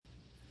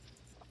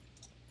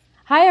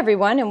Hi,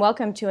 everyone, and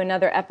welcome to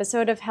another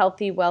episode of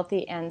Healthy,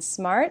 Wealthy, and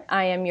Smart.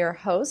 I am your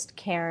host,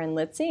 Karen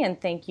Litzy,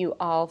 and thank you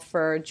all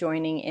for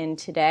joining in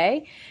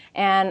today.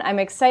 And I'm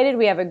excited.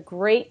 We have a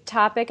great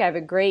topic. I have a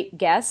great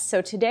guest.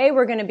 So today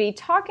we're going to be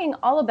talking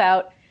all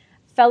about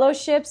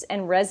fellowships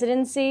and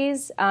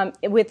residencies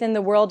within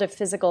the world of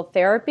physical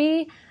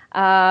therapy.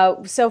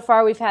 So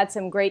far, we've had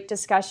some great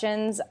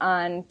discussions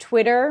on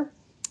Twitter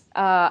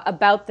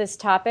about this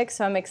topic,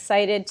 so I'm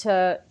excited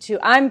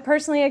I'm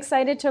personally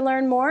excited to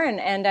learn more,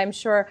 and I'm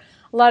sure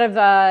a lot of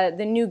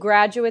the new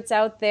graduates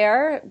out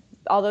there,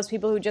 all those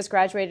people who just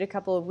graduated a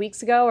couple of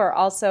weeks ago, are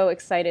also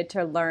excited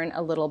to learn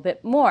a little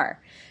bit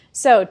more.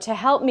 So to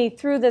help me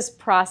through this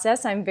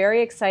process, I'm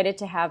very excited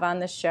to have on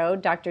the show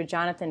Dr.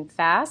 Jonathan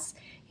Fass.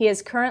 He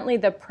is currently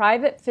the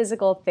private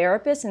physical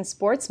therapist and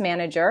sports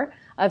manager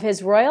of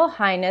His Royal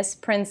Highness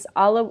Prince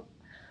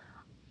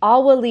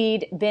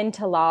Al-Walid bin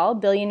Talal,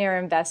 billionaire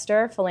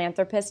investor,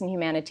 philanthropist, and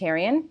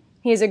humanitarian.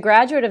 He is a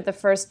graduate of the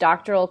first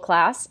doctoral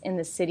class in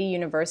the City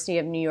University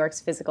of New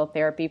York's physical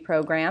therapy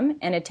program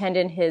and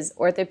attended his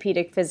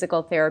orthopedic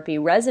physical therapy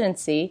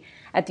residency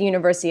at the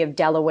University of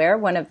Delaware,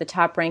 one of the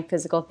top-ranked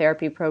physical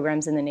therapy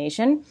programs in the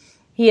nation.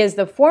 He is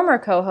the former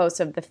co-host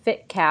of the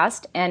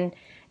FitCast and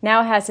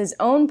now has his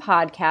own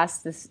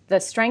podcast, The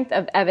Strength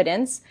of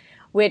Evidence,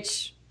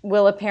 which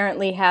will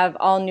apparently have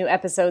all new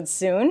episodes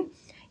soon.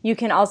 You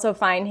can also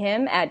find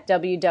him at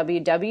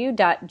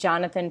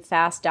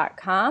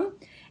www.jonathanfass.com,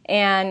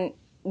 and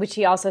which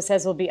he also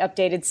says will be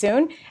updated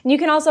soon. And you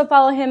can also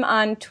follow him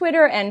on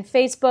Twitter and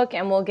Facebook,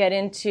 and we'll get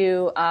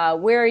into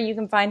where you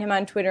can find him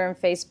on Twitter and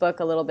Facebook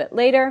a little bit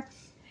later.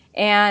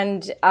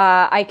 And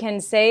I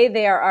can say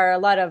there are a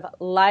lot of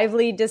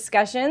lively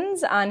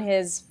discussions on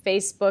his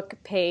Facebook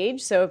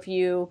page. So if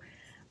you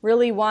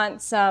really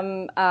want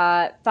some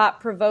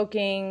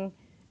thought-provoking,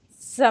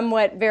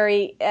 somewhat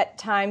very, at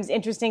times,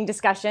 interesting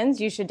discussions,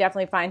 you should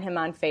definitely find him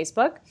on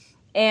Facebook.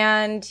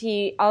 And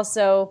he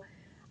also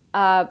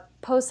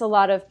posts a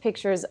lot of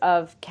pictures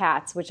of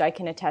cats, which I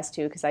can attest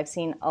to because I've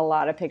seen a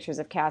lot of pictures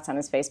of cats on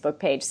his Facebook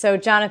page. So,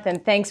 Jonathan,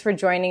 thanks for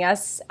joining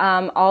us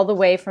all the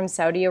way from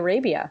Saudi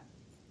Arabia.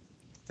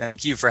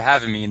 Thank you for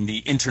having me. And the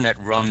internet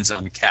runs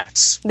on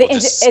cats. We'll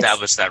just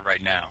establish that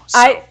right now.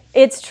 So.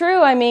 It's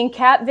true. I mean,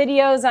 cat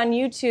videos on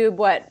YouTube,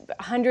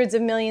 hundreds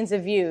of millions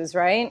of views,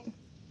 right?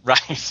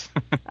 Right.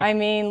 I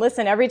mean,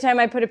 listen, every time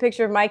I put a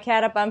picture of my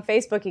cat up on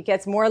Facebook, it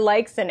gets more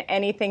likes than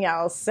anything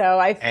else. So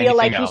I feel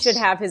like he should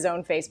have his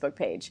own Facebook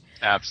page.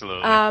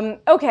 Absolutely.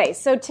 Okay,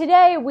 so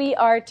today we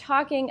are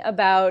talking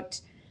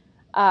about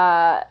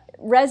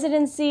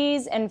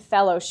residencies and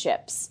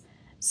fellowships.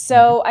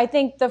 So I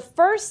think the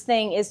first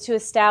thing is to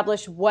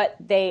establish what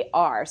they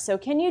are. So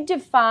can you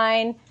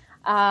define,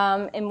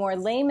 in more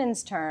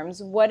layman's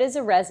terms, what is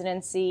a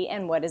residency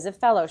and what is a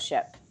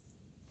fellowship?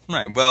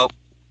 Right. Well,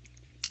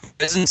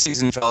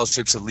 residencies and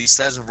fellowships, at least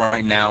as of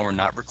right now, are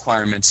not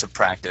requirements of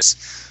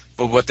practice,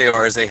 but what they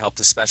are is they help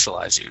to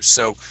specialize you.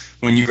 So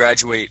when you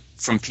graduate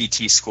from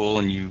PT school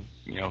and you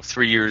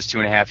 3 years,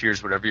 2.5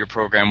 years, whatever your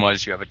program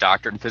was, you have a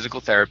doctorate in physical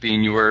therapy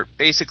and you were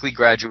basically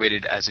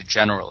graduated as a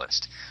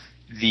generalist.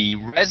 The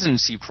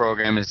residency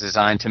program is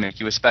designed to make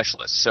you a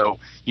specialist. So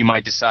you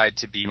might decide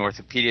to be an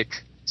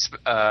orthopedic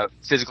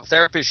physical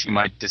therapist, you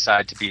might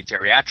decide to be a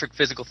geriatric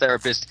physical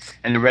therapist,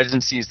 and the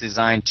residency is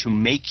designed to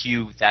make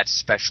you that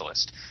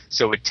specialist.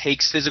 So it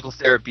takes physical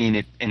therapy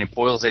and it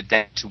boils it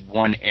down to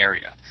one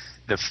area.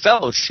 The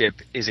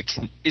fellowship is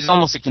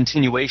almost a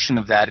continuation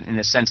of that in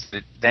the sense that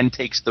it then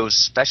takes those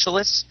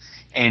specialists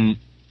and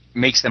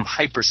makes them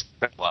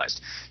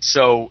hyper-specialized.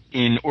 So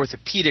in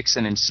orthopedics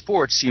and in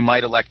sports, you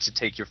might elect to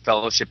take your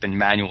fellowship in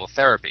manual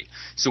therapy.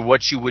 So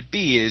what you would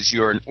be is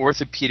you're an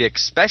orthopedic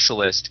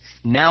specialist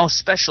now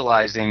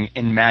specializing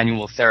in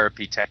manual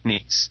therapy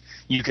techniques.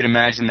 You could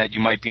imagine that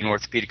you might be an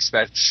orthopedic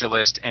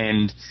specialist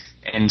and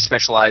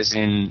specialize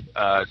in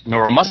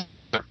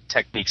neuromuscular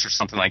techniques or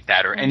something like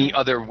that, or any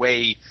other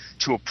way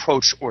to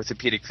approach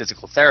orthopedic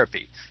physical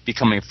therapy.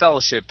 Becoming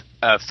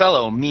a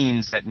fellow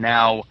means that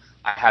now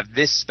I have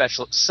this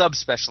special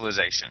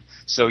subspecialization.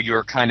 So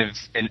you're kind of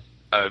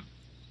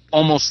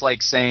almost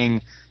like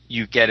saying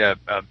you get a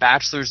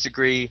bachelor's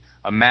degree,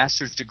 a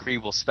master's degree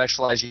will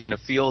specialize you in a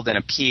field, and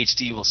a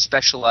PhD will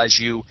specialize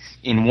you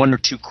in one or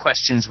two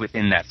questions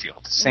within that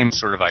field. Same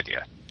sort of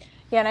idea.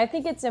 Yeah, and I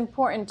think it's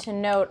important to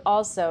note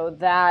also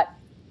that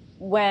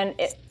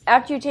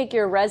after you take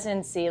your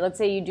residency, let's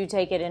say you do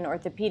take it in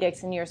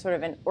orthopedics and you're sort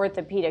of an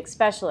orthopedic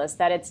specialist,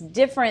 that it's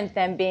different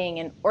than being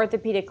an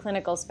orthopedic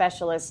clinical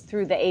specialist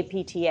through the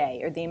APTA,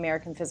 or the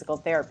American Physical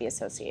Therapy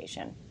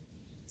Association.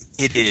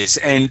 It is,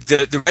 and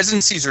the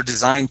residencies are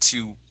designed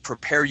to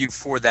prepare you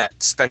for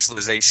that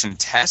specialization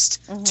test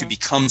to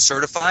become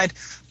certified.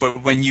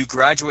 But when you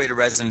graduate a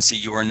residency,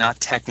 you are not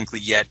technically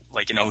yet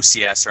like an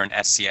OCS or an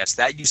SCS.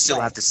 That you still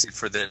have to sit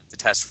for the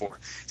test for.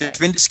 There's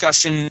been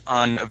discussion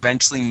on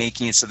eventually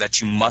making it so that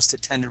you must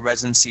attend a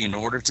residency in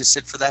order to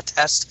sit for that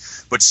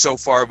test. But so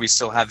far, we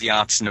still have the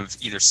option of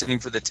either sitting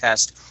for the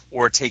test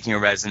or taking a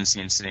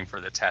residency and sitting for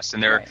the test.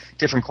 And there are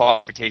different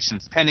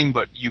qualifications pending,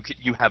 but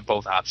you have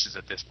both options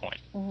at this point.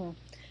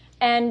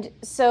 And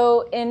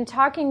so in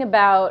talking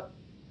about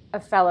a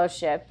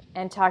fellowship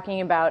and talking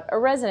about a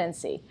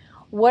residency,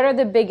 what are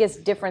the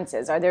biggest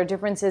differences? Are there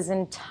differences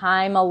in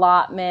time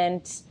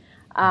allotment?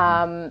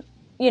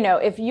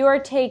 If you're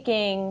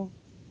taking,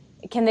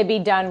 can they be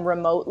done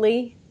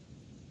remotely?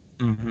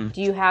 Do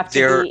you have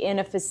to be in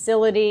a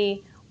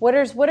facility? What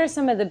are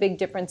some of the big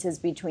differences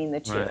between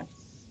the two? Right.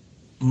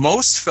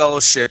 Most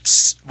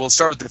fellowships, we'll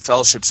start with the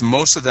fellowships,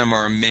 most of them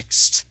are a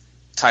mixed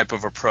type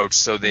of approach.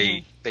 So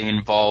they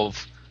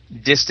involve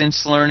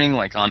distance learning,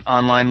 like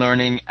online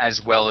learning,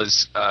 as well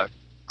as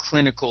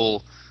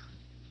clinical,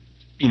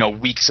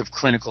 weeks of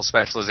clinical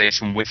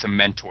specialization with a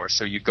mentor.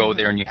 So you go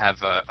there and you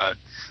have a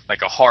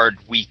hard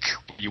week.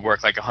 You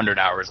work like 100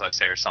 hours, let's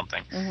say, or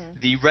something.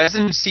 The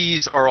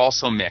residencies are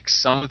also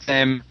mixed. Some of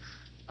them,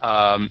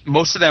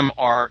 most of them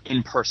are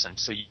in person.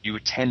 So you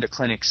attend a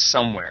clinic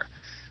somewhere.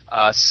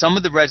 Some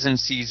of the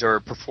residencies are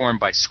performed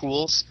by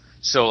schools.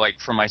 So like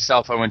for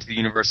myself, I went to the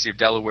University of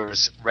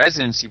Delaware's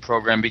residency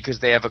program because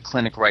they have a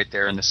clinic right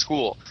there in the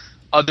school.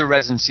 Other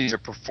residencies are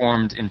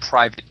performed in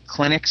private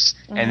clinics,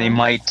 and they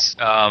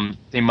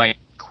might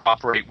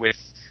cooperate with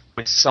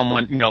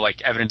someone,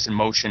 like Evidence in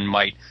Motion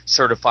might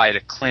certify at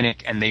a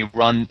clinic, and they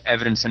run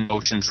Evidence in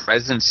Motion's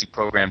residency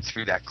program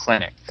through that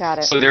clinic. Got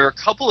it. So there are a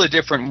couple of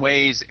different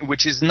ways,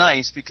 which is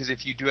nice because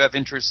if you do have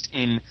interest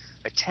in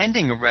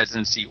attending a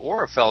residency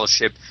or a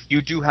fellowship,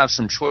 you do have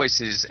some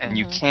choices, and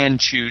you can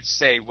choose,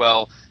 say,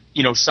 well,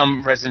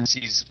 some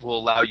residencies will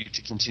allow you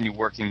to continue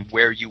working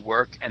where you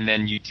work, and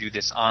then you do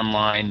this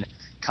online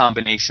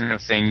combination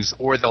of things,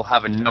 or they'll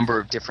have a number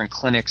of different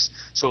clinics,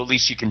 so at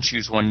least you can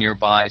choose one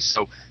nearby.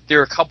 So there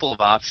are a couple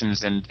of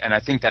options, and I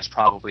think that's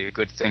probably a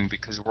good thing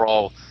because we're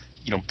all,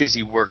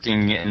 busy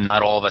working, and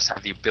not all of us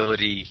have the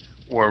ability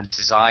or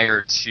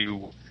desire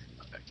to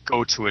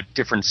go to a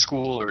different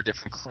school or a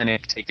different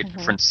clinic, take a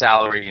different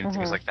salary and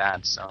things like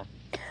that. So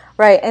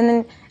right. And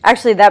then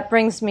actually that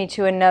brings me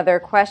to another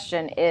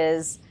question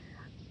is,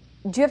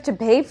 do you have to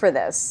pay for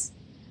this?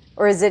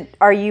 Or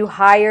are you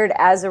hired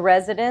as a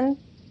resident?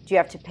 Do you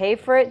have to pay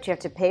for it? Do you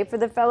have to pay for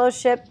the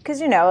fellowship? Because,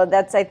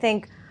 that's, I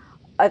think,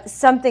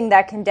 something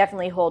that can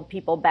definitely hold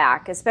people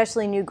back,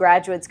 especially new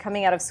graduates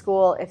coming out of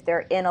school if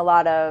they're in a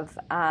lot of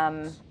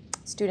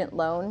student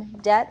loan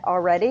debt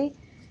already.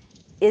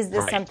 Is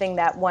this something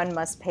that one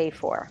must pay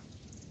for?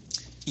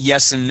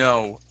 Yes and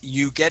no.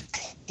 You get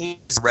paid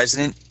as a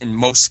resident in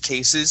most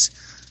cases.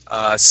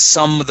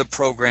 Some of the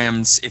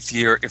programs, if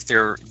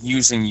they're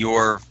using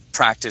your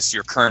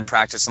current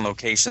practice and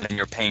location, then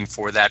you're paying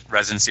for that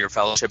residency or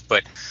fellowship.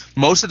 But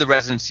most of the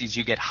residencies,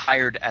 you get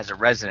hired as a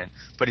resident,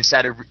 but it's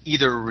at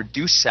either a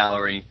reduced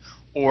salary,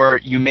 or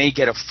you may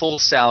get a full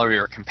salary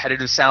or a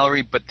competitive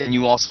salary, but then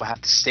you also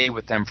have to stay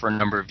with them for a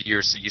number of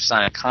years. So you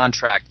sign a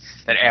contract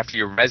that after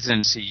your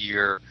residency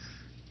year,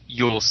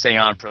 you'll stay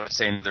on for, let's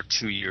say, another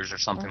 2 years or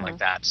something like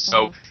that.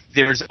 So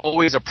there's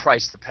always a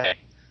price to pay,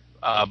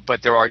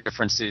 but there are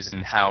differences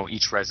in how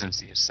each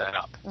residency is set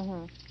up.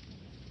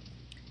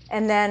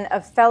 And then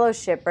a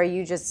fellowship,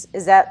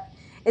 is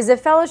a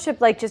fellowship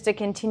like just a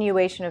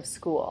continuation of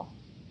school?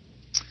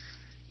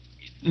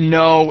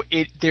 No,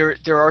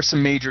 there are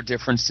some major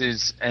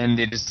differences, and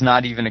it is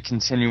not even a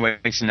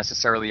continuation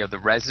necessarily of the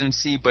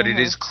residency, but it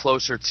is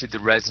closer to the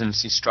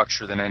residency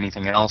structure than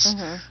anything else.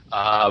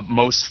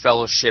 Most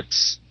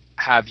fellowships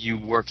have you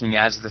working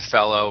as the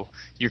fellow.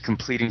 You're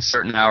completing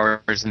certain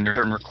hours, and there are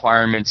certain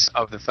requirements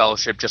of the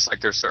fellowship, just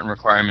like there's certain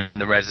requirements in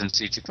the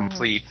residency to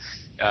complete.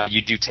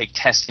 You do take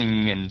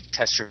testing and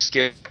test your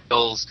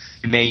skills.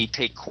 You may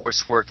take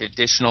coursework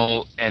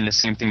additional, and the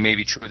same thing may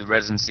be true of the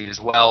residency as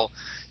well.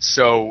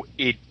 So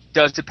it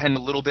does depend a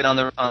little bit on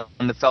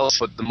the fellowship.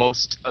 But the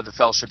most of the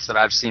fellowships that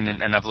I've seen,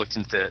 and I've looked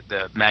into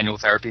the manual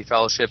therapy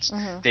fellowships,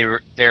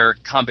 they're a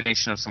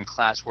combination of some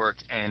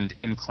classwork and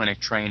in-clinic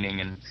training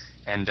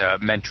and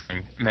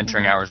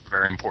mentoring hours are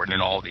very important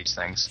in all of these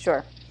things.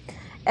 Sure.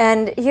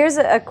 And here's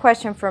a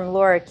question from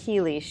Laura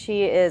Keeley.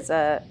 She is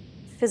a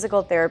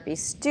physical therapy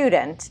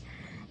student,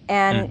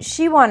 and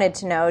she wanted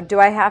to know, do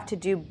I have to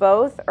do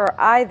both or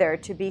either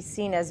to be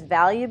seen as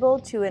valuable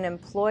to an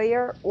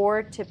employer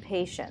or to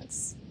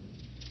patients?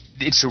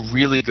 It's a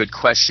really good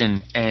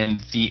question, and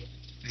the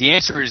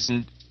answer is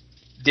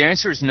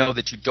no,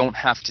 that you don't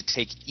have to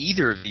take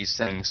either of these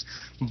things.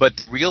 But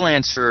the real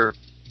answer,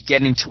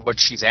 getting to what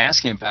she's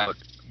asking about,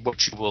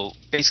 what you will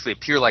basically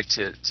appear like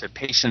to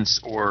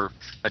patients, or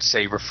let's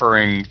say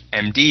referring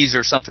MDs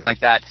or something like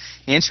that,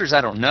 the answer is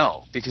I don't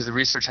know, because the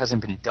research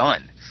hasn't been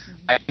done.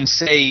 I can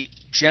say,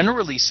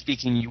 generally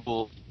speaking, you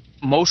will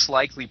most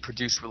likely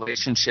produce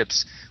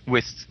relationships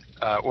with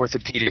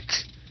orthopedic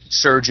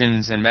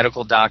surgeons and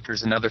medical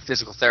doctors and other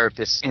physical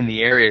therapists in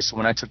the area. So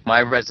when I took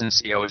my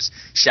residency, I was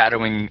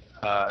shadowing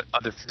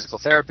other physical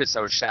therapists.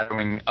 I was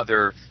shadowing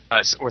other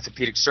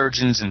orthopedic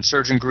surgeons and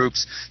surgeon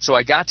groups. So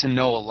I got to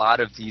know a lot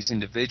of these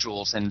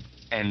individuals,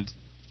 and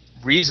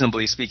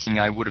reasonably speaking,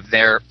 I would have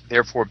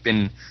therefore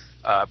been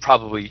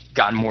probably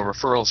gotten more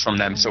referrals from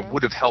them, so it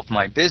would have helped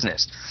my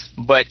business.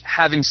 But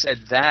having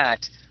said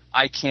that,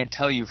 I can't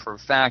tell you for a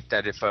fact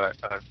that if a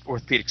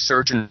orthopedic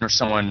surgeon or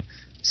someone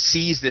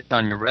sees this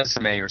on your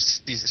resume or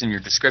sees this in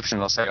your description,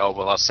 they'll say, oh,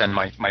 well, I'll send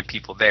my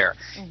people there.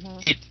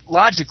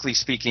 Logically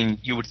speaking,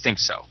 you would think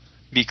so,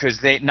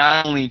 because they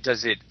not only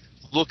does it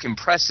look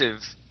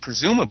impressive,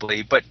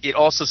 presumably, but it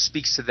also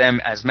speaks to them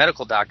as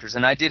medical doctors.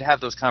 And I did have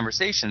those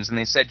conversations, and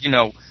they said,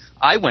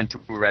 I went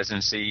through a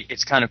residency.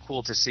 It's kind of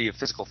cool to see a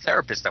physical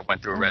therapist that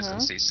went through a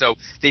residency. So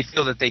they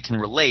feel that they can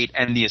relate,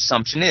 and the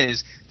assumption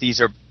is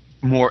these are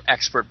more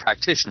expert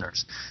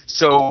practitioners.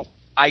 So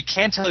I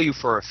can't tell you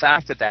for a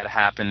fact that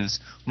happens.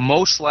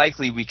 Most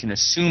likely we can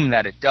assume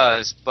that it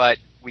does, but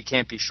we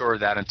can't be sure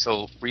of that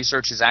until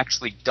research is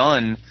actually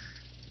done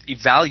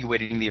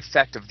evaluating the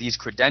effect of these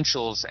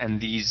credentials and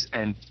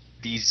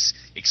these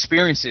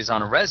experiences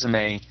on a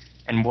resume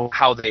and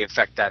how they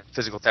affect that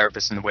physical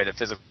therapist and the way that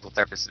physical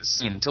therapist is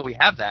seen. Until we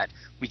have that,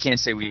 we can't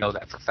say we know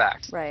that for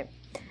fact. Right.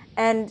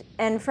 And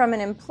from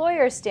an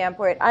employer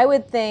standpoint, I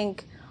would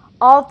think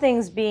all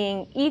things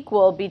being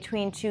equal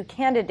between two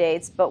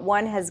candidates, but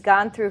one has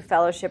gone through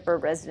fellowship or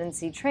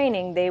residency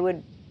training, they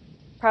would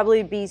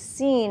probably be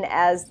seen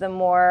as the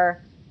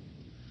more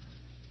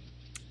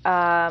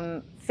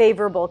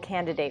favorable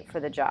candidate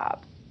for the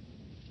job.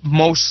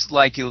 Most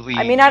likely.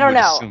 I mean, I don't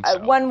know.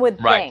 So. One would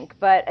think,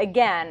 but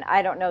again,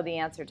 I don't know the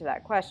answer to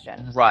that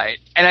question. Right.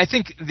 And I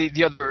think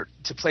the other,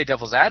 to play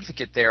devil's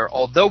advocate there,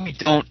 although we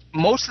don't,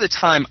 most of the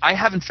time, I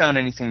haven't found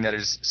anything that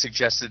has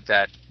suggested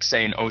that,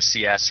 say, an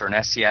OCS or an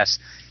SCS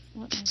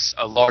gets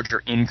a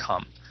larger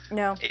income.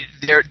 No.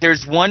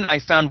 There's one, I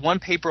found one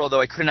paper,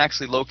 although I couldn't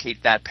actually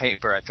locate that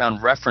paper, I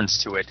found reference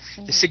to it,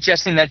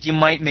 suggesting that you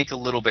might make a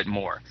little bit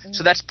more.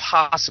 So that's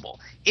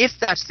possible. If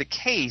that's the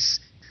case,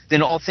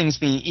 then all things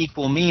being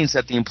equal means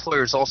that the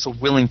employer is also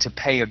willing to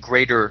pay a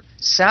greater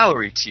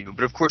salary to you.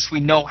 But of course, we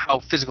know how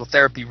physical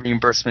therapy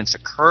reimbursements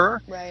occur,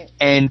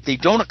 and they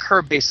don't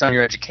occur based on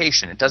your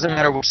education. It doesn't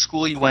matter what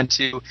school you went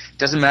to. It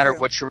doesn't matter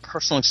what your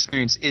personal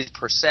experience is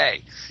per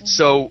se.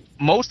 So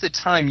most of the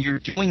time, you're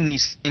doing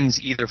these things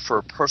either for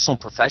a personal,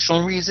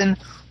 professional reason,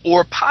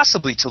 or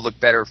possibly to look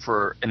better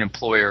for an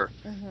employer,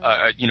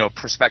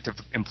 prospective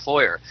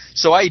employer.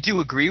 So I do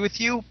agree with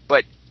you,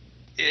 but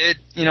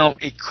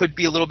it could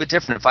be a little bit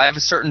different. If I have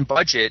a certain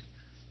budget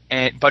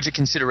and budget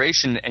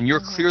consideration, and you're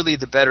clearly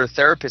the better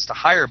therapist to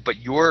hire, but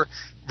your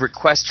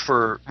request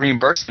for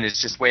reimbursement is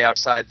just way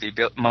outside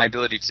my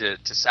ability to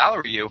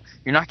salary you,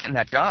 you're not getting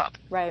that job.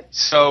 Right.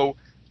 So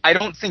I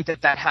don't think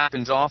that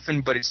happens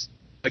often, but it's,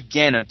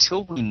 again,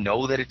 until we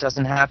know that it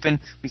doesn't happen,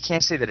 we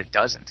can't say that it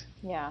doesn't.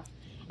 Yeah.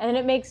 And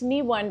it makes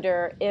me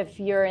wonder, if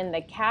you're in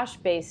the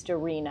cash-based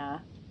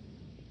arena,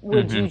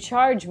 would you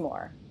charge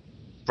more?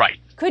 Right.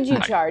 Could you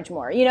charge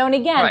more? And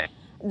again,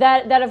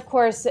 that of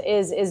course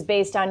is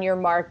based on your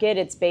market.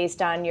 It's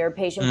based on your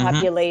patient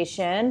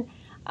population.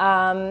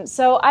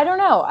 So I don't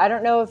know. I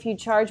don't know if you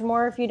charge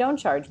more, if you don't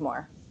charge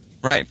more.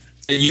 Right.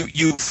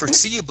 You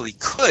foreseeably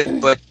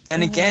could, but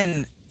then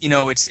again,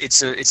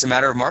 it's a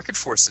matter of market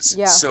forces.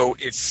 Yeah. So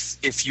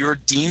if you're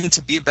deemed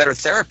to be a better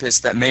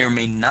therapist, that may or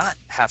may not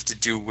have to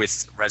do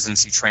with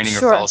residency training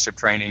or fellowship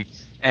training.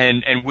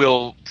 And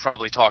we'll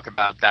probably talk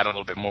about that a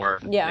little bit more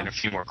in a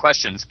few more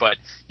questions. But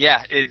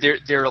there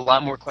are a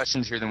lot more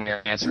questions here than we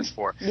have answers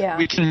for. Yeah.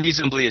 We can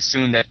reasonably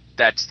assume that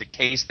that's the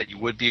case, that you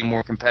would be a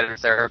more competitive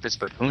therapist,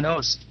 but who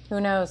knows?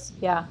 Who knows?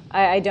 Yeah,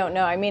 I don't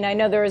know. I mean, I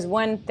know there was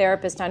one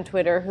therapist on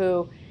Twitter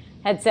who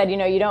had said,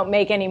 you don't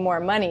make any more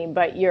money,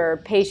 but your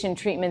patient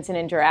treatments and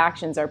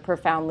interactions are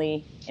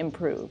profoundly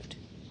improved.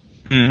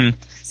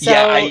 So,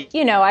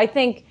 I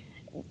think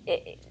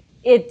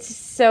it's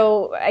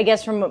so, I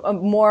guess, from a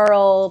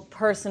moral,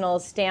 personal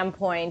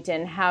standpoint,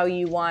 and how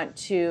you want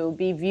to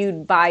be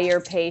viewed by your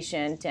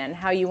patient and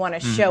how you want to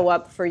show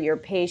up for your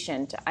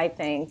patient, I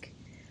think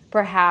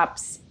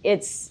perhaps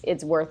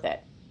it's worth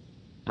it.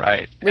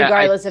 Right.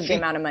 Regardless of the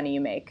amount of money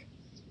you make.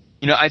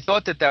 I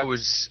thought that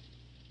was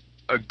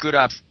a good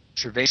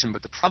observation,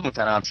 but the problem with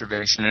that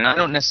observation, and I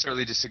don't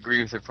necessarily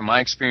disagree with it from my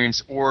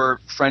experience or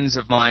friends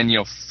of mine,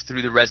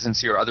 through the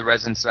residency or other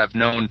residents that I've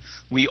known,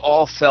 we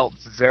all felt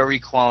very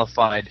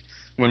qualified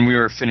when we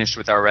were finished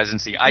with our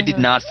residency. I did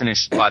not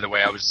finish, by the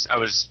way. I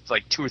was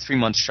like 2 or 3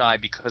 months shy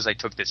because I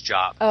took this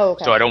job. Oh,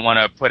 okay. So I don't want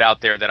to put out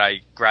there that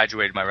I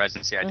graduated my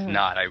residency. I did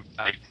not.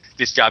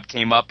 This job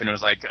came up and it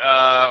was like,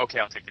 okay,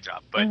 I'll take the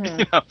job.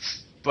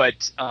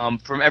 But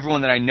from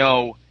everyone that I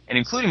know, and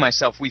including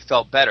myself, we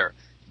felt better.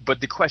 But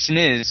the question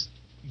is,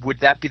 would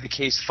that be the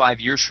case 5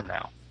 years from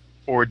now?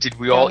 Or did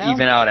we all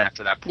even out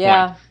after that point?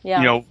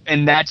 Yeah.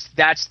 And that's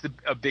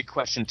a big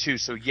question too.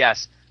 So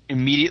yes,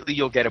 immediately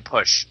you'll get a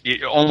push.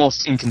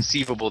 Almost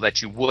inconceivable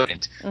that you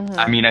wouldn't.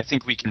 I mean, I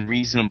think we can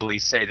reasonably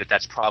say that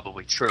that's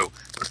probably true.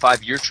 But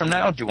 5 years from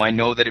now, do I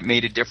know that it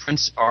made a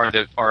difference?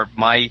 Are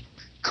my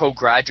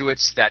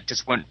co-graduates that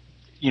just went,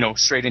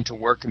 straight into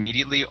work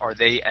immediately, are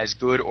they as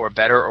good or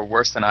better or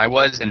worse than I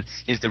was? And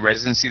is the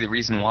residency the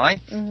reason why?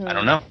 I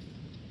don't know.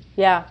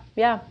 Yeah,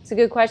 it's a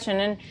good question.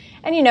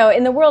 And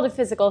in the world of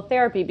physical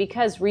therapy,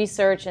 because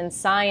research and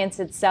science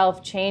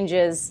itself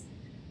changes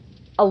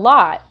a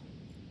lot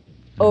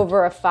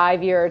over a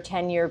 5-year or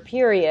 10-year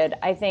period,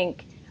 I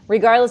think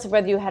regardless of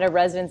whether you had a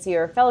residency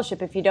or a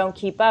fellowship, if you don't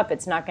keep up,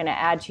 it's not going to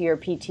add to your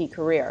PT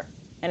career,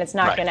 and it's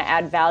not going to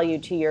add value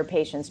to your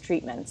patient's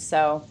treatment.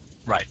 So,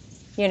 right.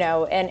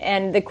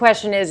 And the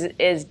question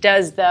is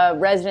does the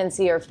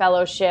residency or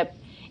fellowship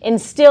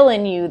instill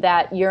in you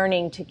that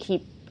yearning to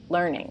keep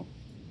learning?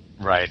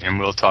 Right, and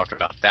we'll talk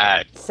about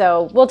that.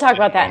 So we'll talk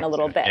about that in a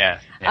little bit.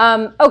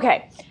 Yeah.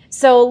 Okay,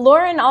 so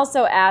Lauren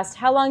also asked,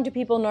 how long do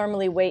people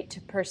normally wait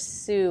to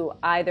pursue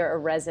either a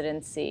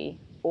residency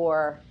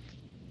or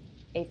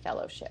a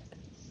fellowship?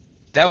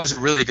 That was a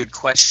really good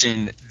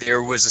question.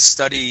 There was a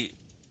study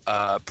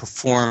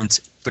performed,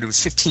 but it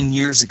was 15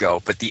 years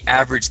ago, but the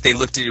average, they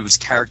looked at it was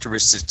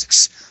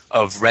characteristics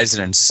of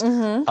residents.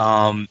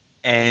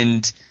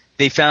 And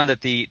they found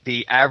that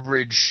the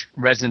average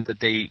resident that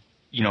they,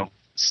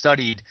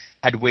 studied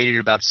had waited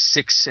about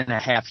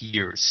 6.5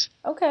 years.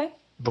 Okay.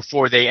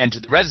 Before they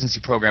entered the residency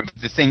program.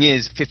 The thing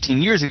is,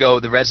 15 years ago,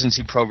 the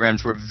residency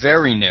programs were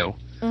very new,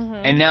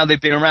 and now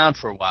they've been around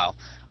for a while.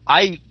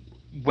 I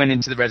went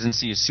into the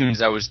residency as soon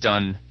as I was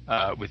done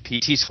with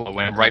PT school. I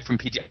went right from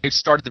PT. I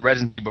started the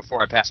residency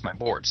before I passed my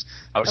boards.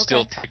 I was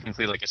still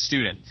technically like a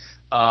student.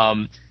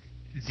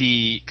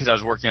 Because I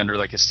was working under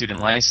like a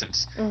student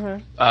license.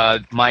 Most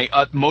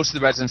of the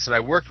residents that I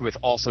worked with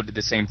also did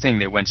the same thing.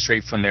 They went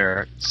straight from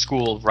their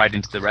school right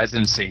into the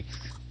residency.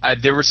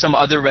 There were some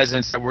other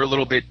residents that were a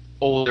little bit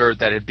older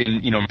that had been,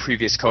 in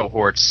previous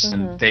cohorts,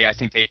 and I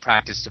think they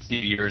practiced a few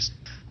years.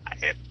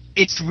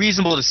 It's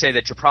reasonable to say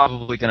that you're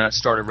probably going to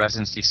start a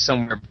residency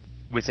somewhere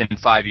within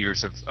 5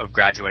 years of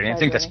graduating. I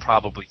think that's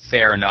probably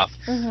fair enough,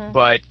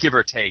 but give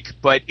or take.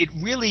 But it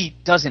really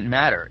doesn't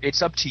matter.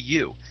 It's up to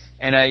you.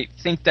 And I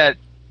think that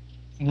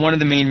one of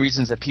the main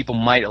reasons that people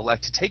might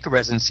elect to take a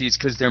residency is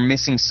because they're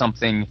missing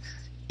something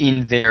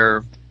in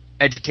their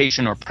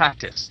education or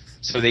practice.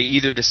 So they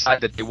either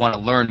decide that they want to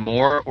learn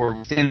more, or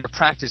within the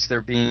practice they're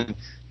being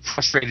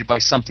frustrated by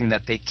something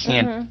that they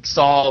can't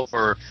solve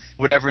or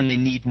whatever, and they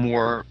need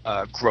more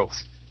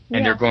growth.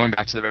 And they're going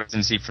back to the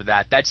residency for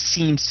that. That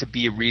seems to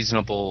be a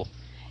reasonable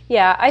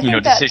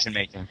decision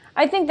making.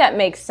 I think that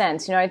makes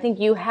sense. I think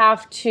you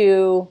have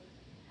to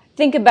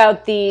think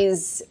about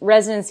these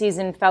residencies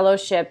and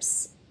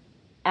fellowships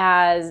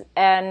as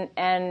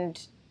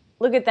and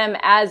look at them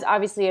as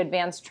obviously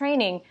advanced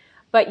training,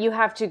 but you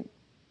have to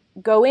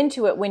go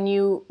into it when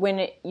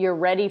you're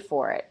ready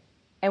for it,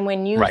 and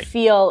when you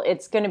feel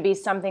it's going to be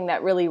something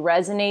that really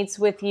resonates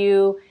with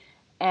you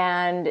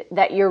and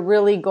that you're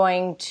really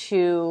going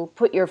to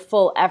put your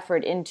full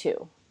effort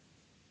into.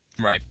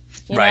 Right.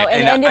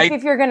 And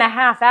if you're going to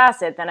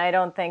half-ass it, then I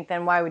don't think,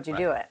 then why would you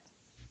do it?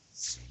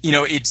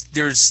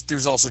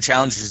 There's also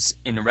challenges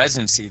in the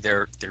residency.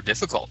 They're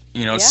difficult.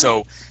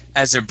 So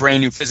as a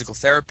brand new physical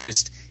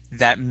therapist,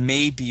 that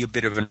may be a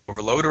bit of an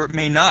overload, or it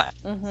may not.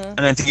 And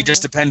I think it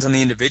just depends on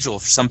the individual.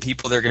 For some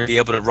people, they're going to be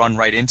able to run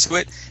right into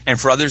it, and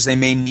for others, they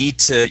may need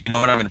to, I'm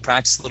going to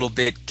practice a little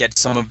bit, get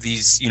some of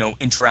these,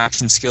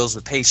 interaction skills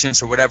with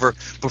patients or whatever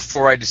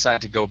before I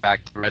decide to go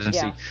back to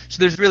residency. So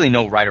there's really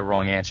no right or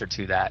wrong answer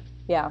to that.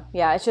 Yeah.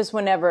 It's just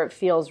whenever it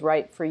feels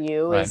right for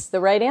you is the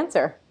right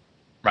answer.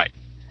 Right.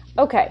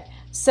 Okay.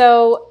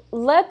 So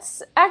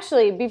let's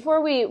actually,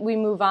 before we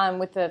move on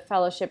with the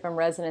fellowship and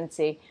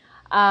residency,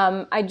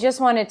 I just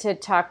wanted to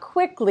talk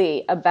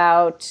quickly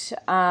about,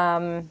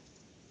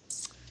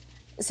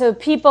 so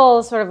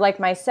people sort of like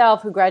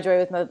myself who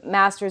graduated with a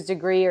master's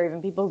degree, or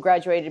even people who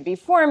graduated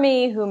before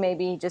me who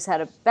maybe just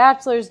had a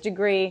bachelor's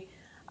degree,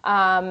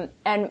 and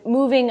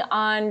moving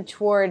on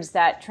towards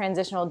that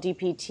transitional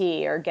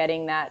DPT or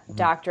getting that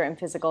doctorate in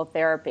physical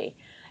therapy.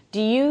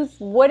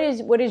 What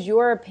is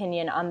your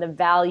opinion on the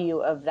value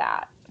of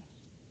that?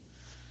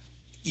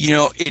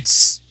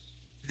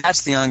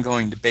 That's the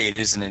ongoing debate,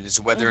 isn't it? Is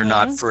whether or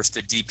not first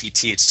the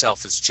DPT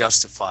itself is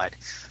justified.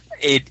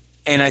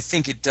 And I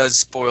think it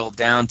does boil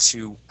down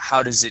to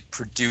how does it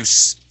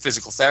produce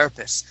physical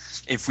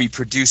therapists. If we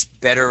produce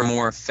better,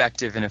 more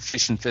effective, and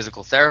efficient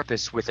physical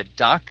therapists with a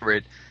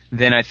doctorate,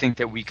 then I think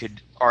that we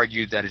could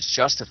argue that it's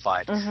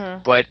justified.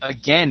 But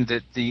again,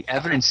 the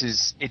evidence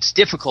it's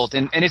difficult,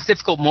 and it's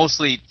difficult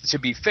mostly, to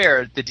be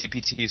fair, the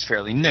DPT is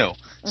fairly new.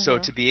 So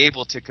to be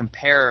able to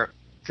compare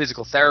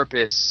physical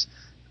therapists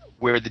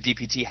where the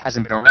DPT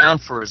hasn't been around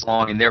for as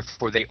long, and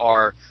therefore they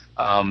are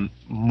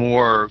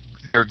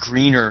they're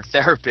greener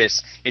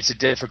therapists, it's a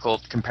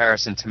difficult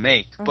comparison to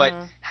make.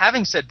 But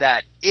having said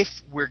that, if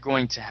we're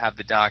going to have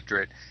the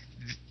doctorate,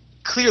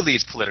 clearly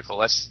it's political.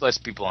 Let's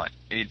be blunt.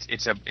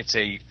 It's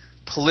a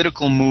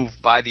political move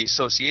by the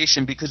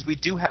association because we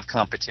do have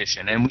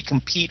competition and we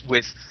compete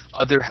with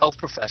other health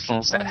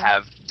professionals that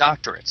have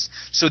doctorates.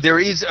 So there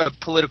is a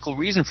political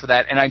reason for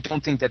that, and I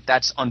don't think that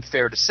that's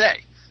unfair to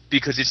say,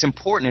 because it's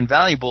important and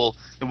valuable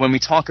that when we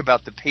talk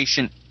about the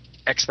patient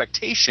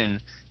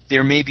expectation,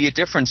 there may be a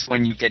difference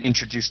when you get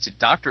introduced to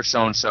Dr.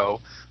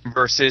 So-and-so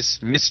versus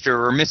Mr.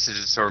 or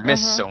Mrs. or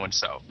Miss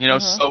so-and-so. You know,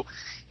 so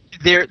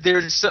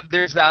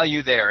there's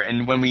value there.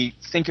 And when we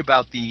think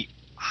about the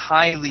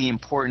highly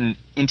important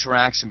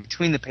interaction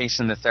between the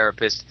patient and the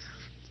therapist,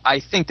 I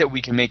think that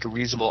we can make a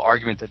reasonable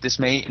argument that this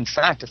may, in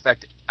fact,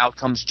 affect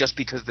outcomes just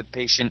because the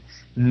patient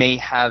may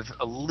have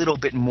a little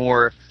bit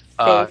more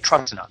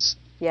trust in us.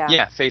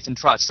 Yeah, faith and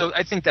trust. So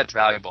I think that's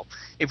valuable.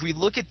 If we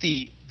look at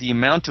the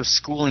amount of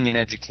schooling and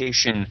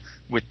education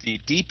with the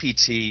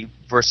DPT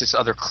versus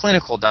other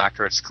clinical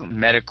doctorates,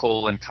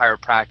 medical and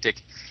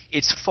chiropractic,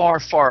 it's far,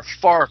 far,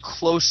 far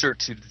closer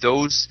to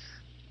those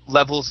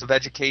levels of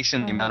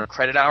education, the amount of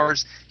credit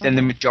hours, than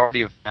the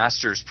majority of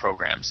master's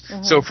programs.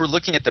 So if we're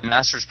looking at the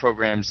master's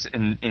programs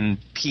in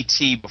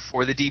PT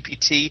before the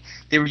DPT,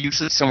 they were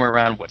usually somewhere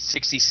around,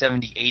 60,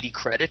 70, 80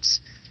 credits.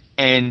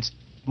 And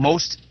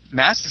most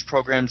master's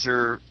programs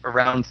are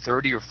around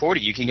 30 or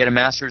 40. You can get a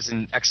master's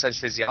in exercise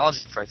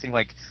physiology for, I think,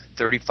 like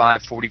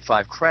 35,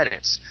 45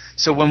 credits.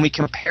 So when we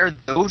compare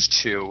those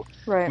two,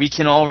 we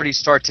can already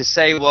start to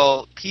say,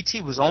 well,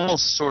 PT was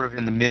almost sort of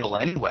in the middle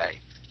anyway,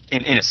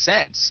 in a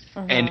sense,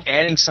 and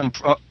adding some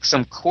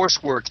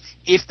coursework,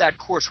 if that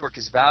coursework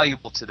is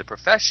valuable to the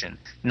profession.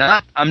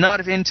 I'm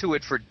not into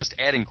it for just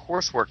adding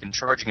coursework and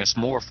charging us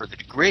more for the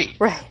degree,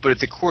 but if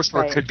the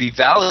coursework could be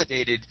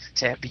validated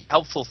to be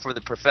helpful for the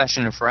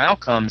profession and for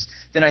outcomes,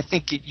 then I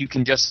think you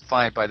can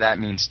justify it by that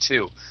means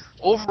too.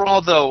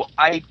 Overall, though,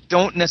 I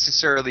don't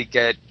necessarily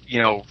get,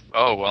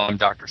 oh, well, I'm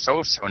Dr.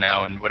 So-so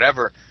now and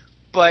whatever,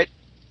 but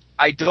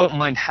I don't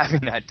mind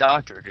having that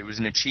doctorate. It was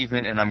an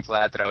achievement, and I'm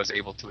glad that I was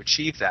able to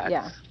achieve that.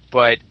 Yeah.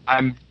 But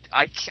I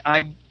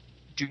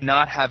do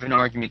not have an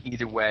argument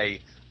either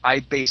way.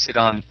 I base it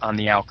on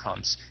the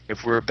outcomes.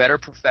 If we're a better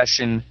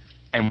profession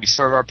and we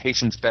serve our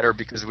patients better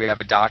because we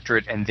have a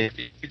doctorate and the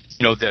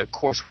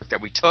coursework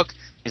that we took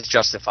is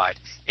justified.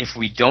 If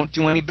we don't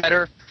do any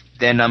better,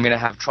 then I'm going to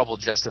have trouble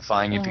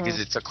justifying it because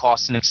it's a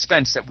cost and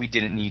expense that we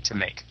didn't need to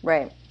make.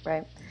 Right.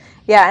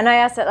 Yeah, and I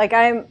asked that,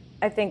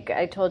 I think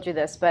I told you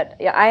this, but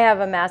yeah, I have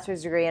a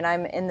master's degree, and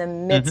I'm in the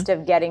midst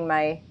of getting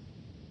my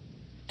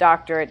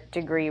doctorate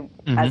degree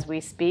as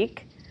we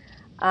speak.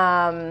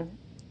 And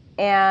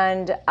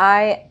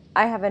I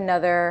have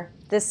another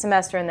this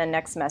semester and then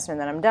next semester,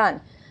 and then I'm done.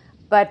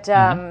 But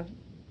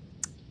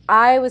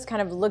I was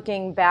kind of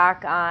looking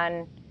back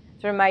on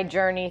sort of my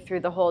journey through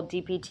the whole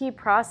DPT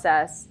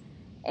process,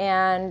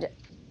 and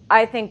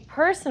I think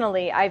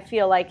personally, I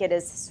feel like it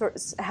has sort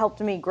of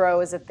helped me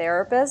grow as a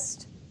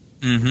therapist.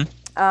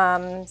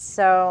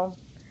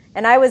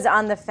 And I was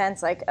on the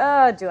fence, like,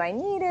 oh, do I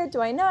need it? Do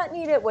I not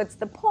need it? What's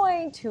the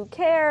point? Who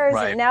cares?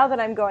 And now that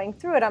I'm going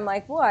through it, I'm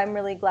like, well, I'm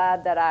really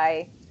glad that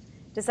I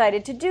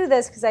decided to do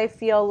this because I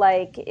feel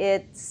like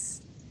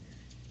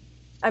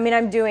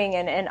I'm doing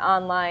an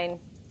online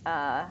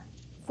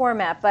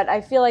format, but I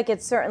feel like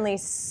it certainly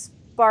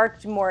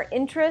sparked more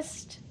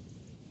interest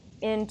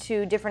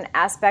into different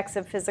aspects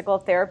of physical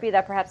therapy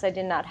that perhaps I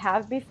did not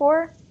have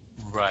before.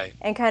 Right.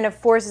 And kind of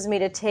forces me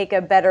to take a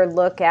better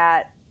look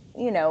at,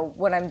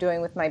 what I'm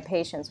doing with my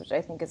patients, which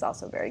I think is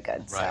also very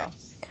good. Right.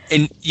 So.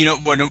 And,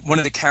 one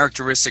of the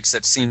characteristics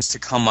that seems to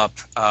come up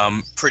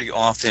pretty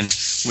often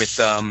with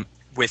our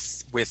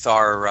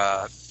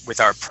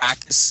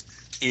practice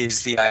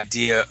is the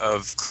idea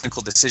of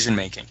clinical decision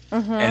making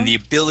and the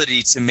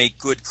ability to make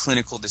good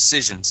clinical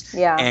decisions.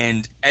 Yeah.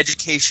 And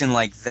education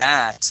like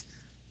that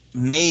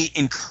may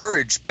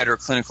encourage better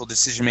clinical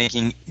decision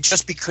making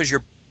just because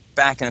you're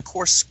back in a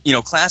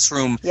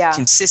classroom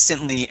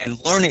consistently and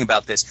learning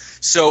about this.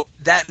 So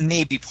that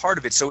may be part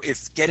of it. So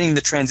if getting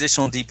the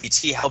transitional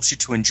DPT helps you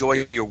to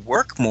enjoy your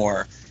work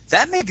more,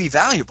 that may be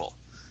valuable.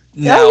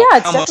 Now,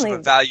 how much of a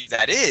value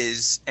that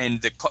is,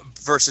 and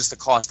versus the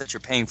cost that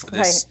you're paying for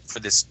this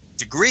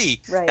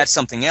degree, that's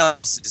something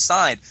else to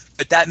decide.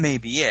 But that may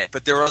be it.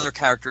 But there are other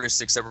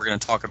characteristics that we're going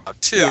to talk about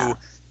too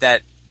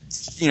that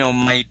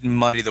might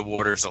muddy the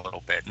waters a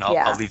little bit. And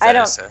I'll leave that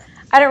as a.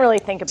 I don't really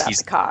think about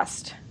the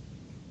cost.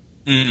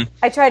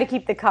 I try to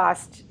keep the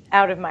cost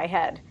out of my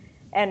head,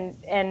 and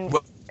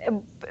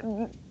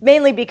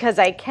mainly because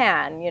I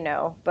can,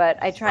 But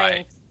I try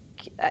and,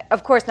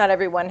 of course, not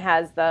everyone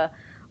has the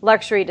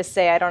luxury to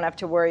say I don't have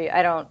to worry.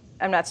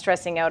 I'm not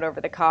stressing out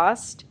over the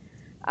cost.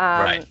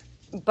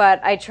 But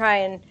I try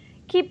and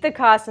keep the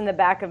cost in the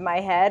back of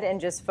my head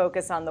and just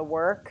focus on the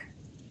work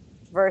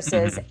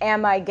versus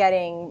am I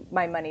getting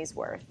my money's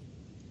worth?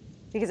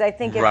 Because I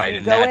think if you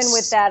go in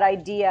with that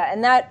idea,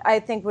 and that I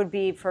think would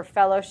be for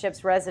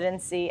fellowships,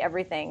 residency,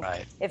 everything.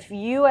 Right. If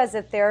you as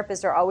a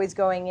therapist are always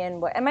going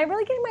in, am I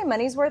really getting my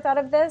money's worth out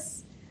of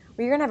this?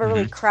 Or you're going to have a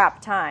really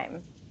crap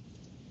time.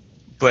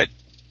 But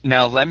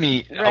now I'll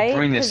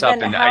bring this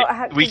up, and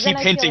we keep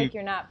hinting. Feel like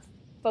you're not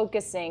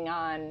focusing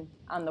on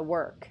the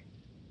work.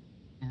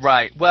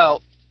 Right.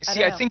 Well, see,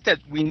 don't I know. think that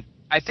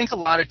I think a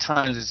lot of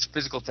times as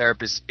physical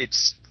therapists,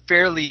 it's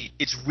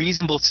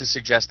reasonable to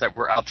suggest that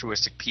we're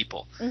altruistic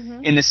people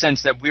Mm-hmm. in the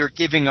sense that we're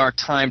giving our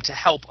time to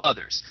help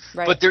others.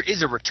 But Right. there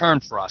is a return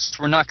for us.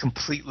 We're not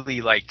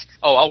completely like,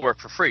 oh, I'll work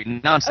for free.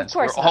 Of Nonsense.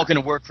 We're course all not.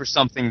 going to work for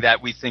something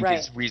that we think Right.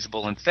 is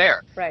reasonable and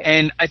fair. Right.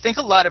 And I think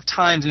a lot of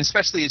times, and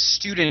especially as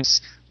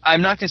students,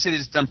 I'm not going to say that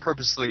it's done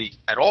purposely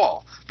at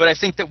all, but I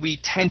think that we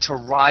tend to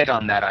ride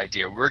on that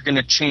idea. We're going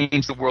to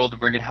change the world,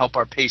 we're going to help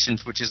our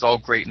patients, which is all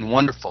great and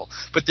wonderful.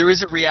 But there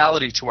is a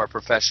reality to our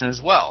profession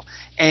as well.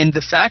 And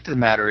the fact of the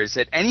matter is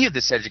that any of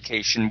this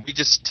education we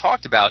just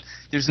talked about,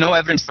 there's no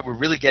evidence that we're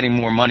really getting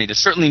more money. There's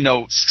certainly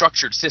no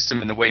structured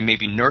system in the way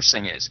maybe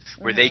nursing is,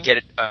 where they Mm-hmm.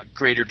 get a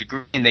greater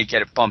degree and they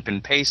get a bump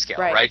in pay scale,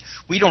 Right. right?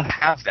 We don't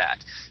have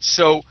that.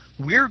 So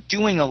we're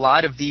doing a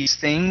lot of these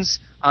things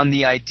on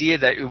the idea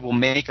that it will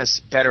make us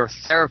better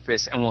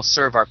therapists and will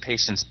serve our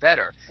patients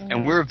better. Mm-hmm.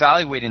 And we're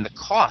evaluating the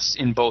costs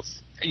in both,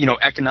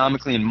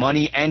 economically in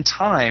money and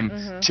time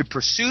Mm-hmm. to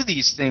pursue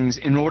these things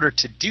in order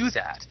to do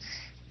that.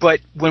 But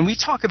when we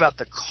talk about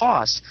the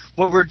cost,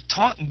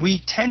 we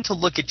tend to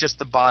look at just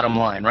the bottom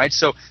line, right?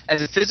 So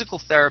as a physical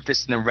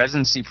therapist in the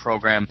residency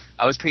program,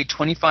 I was paid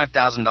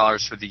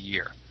 $25,000 for the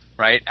year,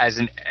 right?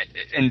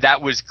 And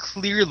that was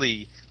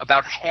clearly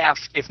about half,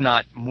 if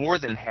not more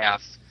than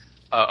half,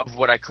 of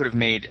what I could have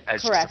made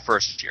as just Correct. the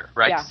first year,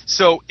 right? Yeah.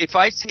 So if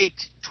I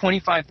take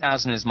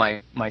 $25,000 as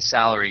my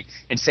salary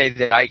and say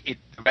that the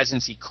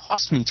residency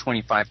cost me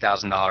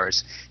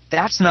 $25,000,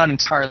 that's not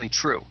entirely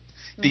true.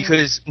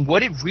 Because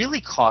what it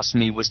really cost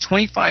me was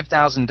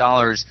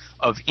 $25,000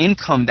 of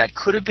income that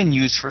could have been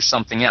used for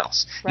something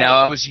else. Right. Now,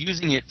 I was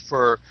using it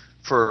for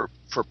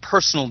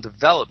personal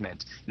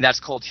development, and that's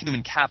called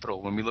human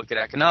capital. When we look at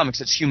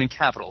economics, it's human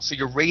capital. So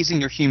you're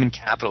raising your human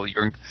capital.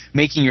 You're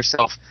making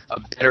yourself a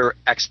better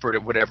expert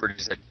at whatever it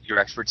is that your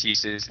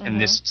expertise is. In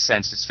this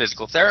sense, it's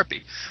physical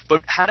therapy.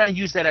 But had I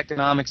used that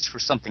economics for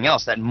something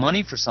else, that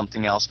money for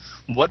something else,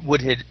 what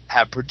would it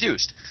have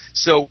produced?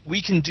 So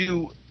we can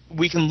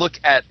look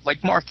at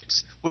like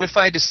markets. What if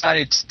I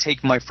decided to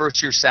take my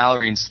first year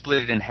salary and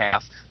split it in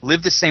half,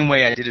 live the same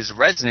way I did as a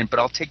resident, but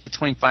I'll take the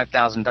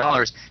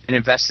 $25,000 and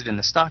invest it in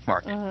the stock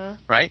market,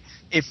 right?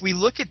 If we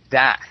look at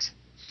that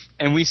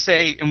and we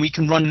say, and we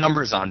can run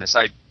numbers on this,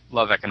 I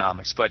love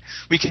economics, but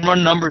we can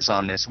run numbers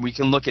on this. We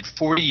can look at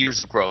 40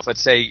 years of growth.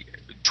 Let's say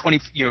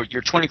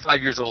you're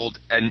 25 years old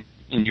and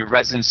in your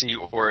residency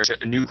or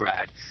a new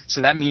grad.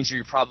 So that means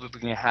you're probably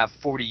going to have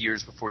 40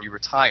 years before you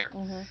retire.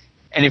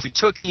 And if we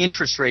took the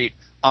interest rate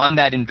on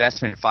that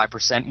investment at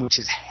 5%, which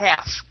is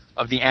half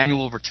of the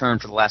annual return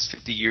for the last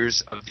 50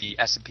 years of the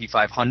S&P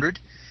 500,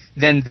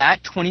 then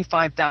that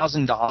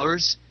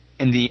 $25,000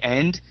 in the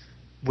end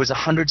was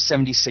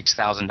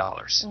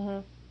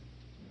 $176,000.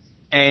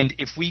 And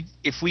if we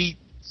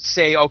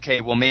say,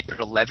 okay, we'll make it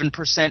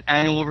 11%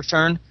 annual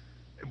return,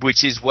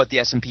 which is what the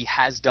S&P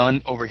has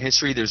done over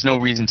history. There's no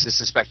reason to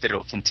suspect that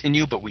it'll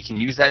continue, but we can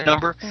use that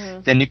number.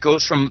 Then it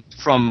goes from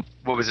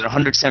what was it,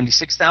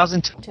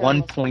 176,000 to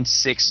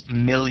 1.6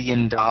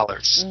 million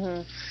dollars.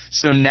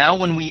 So now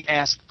when we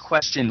ask the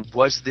question,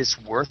 was this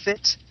worth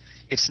it?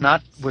 It's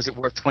not, was it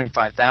worth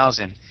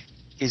 25,000?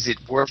 Is it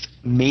worth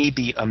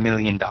maybe $1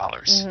 million?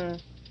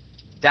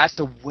 That's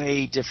a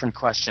way different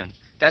question.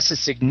 That's a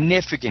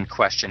significant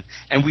question.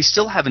 And we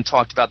still haven't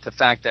talked about the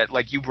fact that,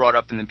 like you brought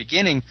up in the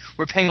beginning,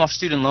 we're paying off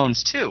student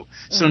loans too.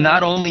 So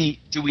not only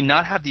do we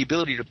not have the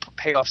ability to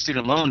pay off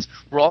student loans,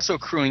 we're also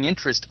accruing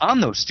interest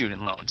on those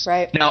student loans.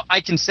 Right. Now, I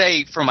can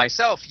say for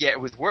myself, yeah, it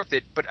was worth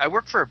it, but I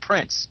work for a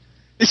prince.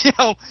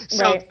 So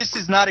this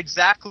is not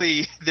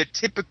exactly the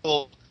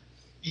typical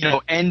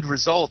end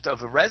result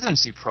of a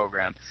residency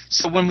program.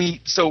 So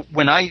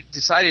when I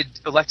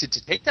elected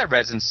to take that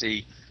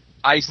residency,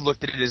 I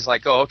looked at it as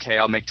like, oh, okay,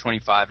 I'll make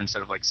 25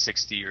 instead of like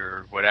 60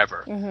 or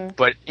whatever.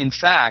 But in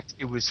fact,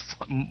 it was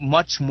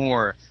much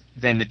more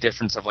than the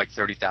difference of like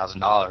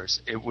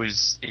 $30,000.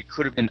 It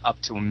could have been up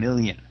to $1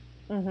 million.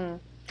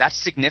 That's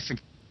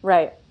significant.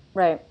 Right.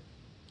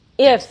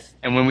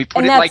 And when we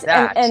put it like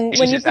that, and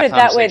when you put it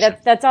that way,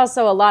 that's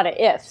also a lot of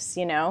ifs,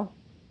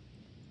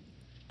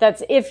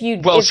 That's if you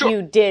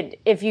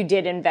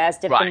did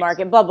invest, if the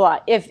market, blah blah,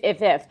 if.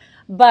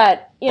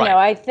 But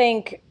I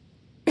think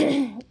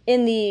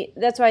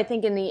that's why I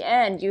think in the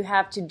end you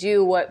have to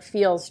do what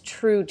feels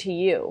true to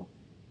you.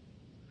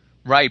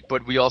 Right,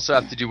 but we also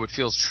have to do what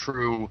feels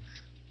true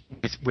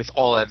with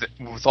all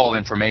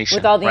information.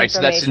 With all the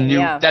information,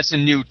 so that's a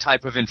new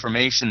type of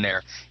information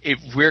there. If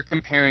we're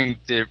comparing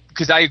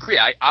because I agree,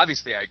 I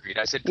agreed.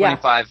 I said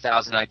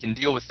 25,000, I can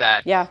deal with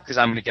that because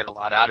I'm going to get a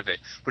lot out of it.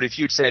 But if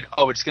you'd said,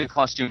 oh, it's going to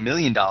cost you $1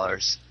 million,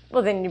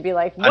 well, then you'd be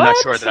like, what? I'm not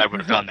sure that I would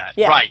have done that.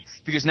 Right,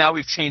 because now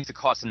we've changed the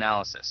cost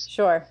analysis.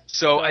 Sure.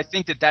 So I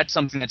think that's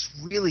something that's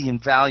really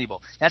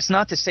invaluable. That's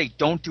not to say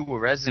don't do a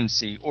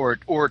residency or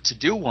to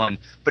do one,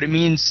 but it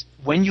means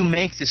when you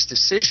make this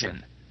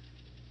decision,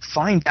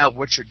 find out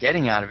what you're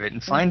getting out of it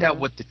and find out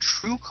what the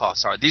true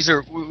costs are. These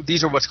are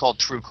what's called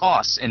true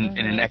costs in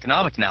an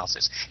economic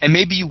analysis. And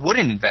maybe you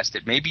wouldn't invest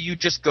it. Maybe you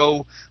just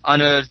go on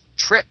a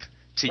trip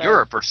to Right.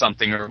 Europe or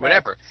something or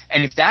whatever.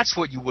 And if that's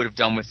what you would have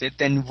done with it,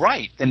 then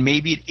then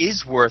maybe it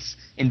is worth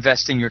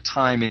investing your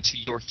time into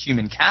your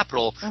human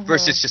capital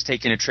versus just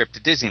taking a trip to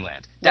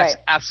Disneyland. That's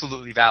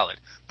absolutely valid.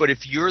 But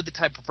if you're the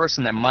type of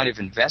person that might have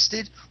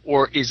invested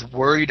or is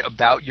worried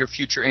about your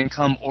future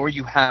income, or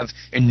you have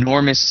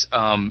enormous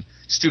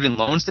student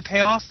loans to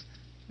pay off,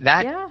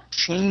 that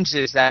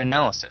changes that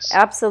analysis.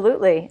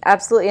 Absolutely.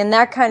 Absolutely. And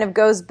that kind of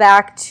goes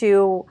back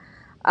to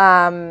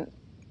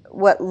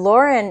what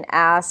Lauren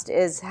asked,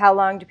 is how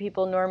long do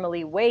people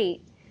normally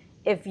wait?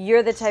 If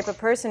you're the type of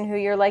person who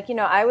you're like,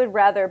 I would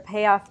rather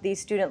pay off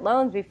these student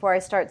loans before I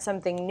start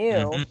something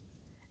new,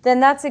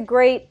 then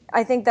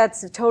I think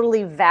that's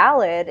totally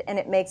valid, and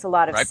it makes a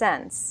lot of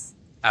sense.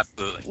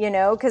 Absolutely.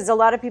 Because a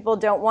lot of people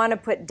don't want to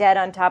put debt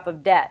on top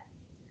of debt,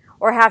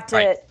 or have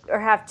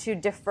to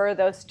defer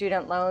those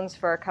student loans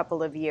for a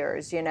couple of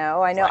years. I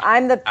know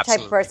I'm the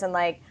type of person,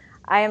 like,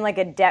 I am like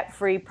a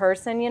debt-free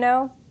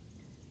person,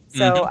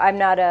 so I'm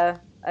not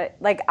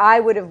like, I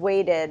would have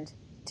waited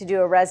to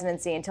do a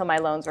residency until my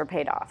loans were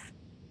paid off.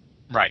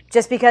 Right.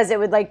 Just because it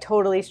would like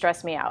totally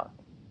stress me out.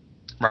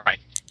 Right.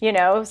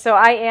 So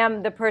I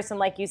am the person,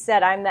 like you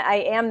said, I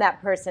am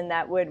that person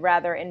that would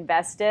rather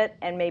invest it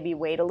and maybe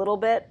wait a little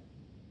bit.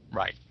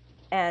 Right.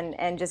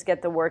 And just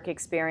get the work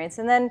experience.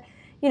 And then,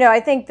 I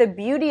think the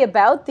beauty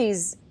about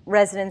these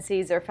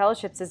residencies or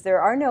fellowships is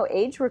there are no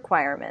age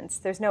requirements.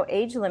 There's no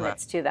age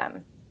limits to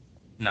them.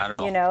 Not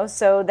at all.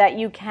 So that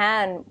you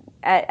can,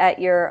 at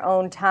your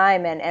own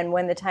time, and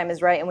when the time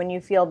is right, and when you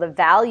feel the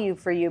value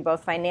for you,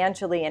 both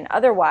financially and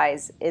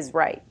otherwise, is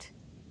right.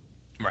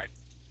 Right.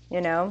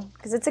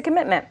 Because it's a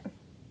commitment.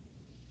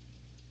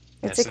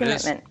 It's a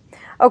commitment.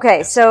 Okay,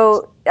 yes,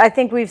 so I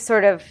think we've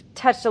sort of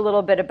touched a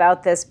little bit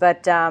about this,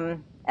 but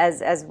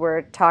as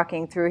we're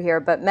talking through here,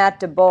 but Matt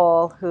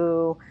DeBoll,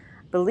 who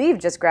I believe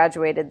just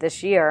graduated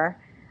this year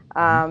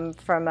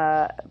from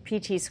a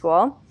PT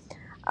school,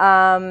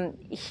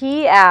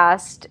 he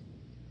asked,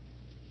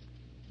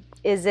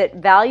 is it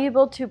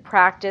valuable to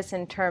practice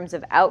in terms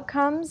of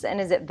outcomes,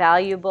 and is it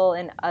valuable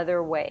in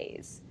other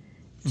ways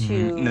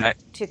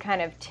to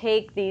kind of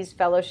take these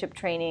fellowship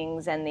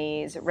trainings and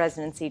these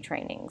residency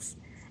trainings?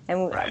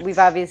 And we've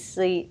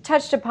obviously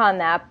touched upon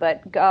that,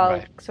 but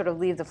I'll sort of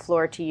leave the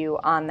floor to you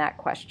on that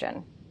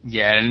question.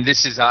 Yeah, and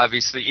this is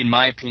obviously, in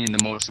my opinion,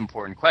 the most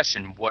important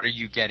question. What are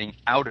you getting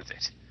out of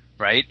it,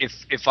 right?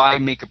 If I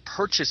make a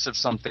purchase of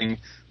something,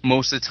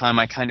 most of the time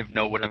I kind of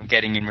know what I'm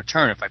getting in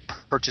return. If I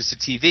purchase a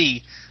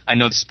TV, I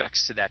know the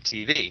specs to that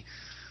TV.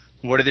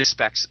 What are the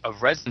specs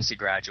of residency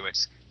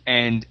graduates?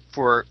 And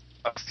for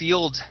a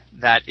field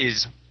that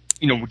is,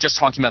 we're just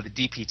talking about the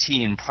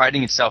DPT and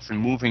priding itself in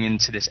moving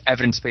into this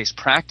evidence-based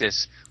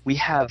practice, we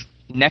have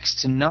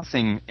next to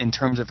nothing in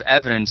terms of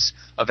evidence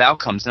of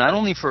outcomes, not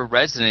only for a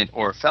resident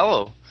or a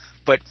fellow,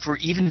 but for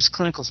even this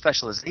clinical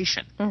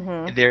specialization.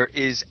 There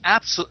is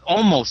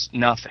almost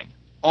nothing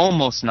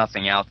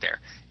out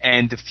there.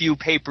 And the few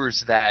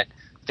papers that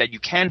you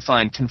can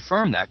find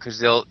confirm that,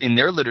 because in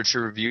their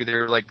literature review,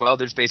 they're like, well,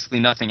 there's basically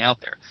nothing out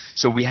there.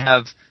 So we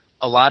have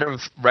a lot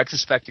of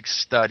retrospective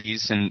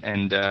studies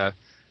and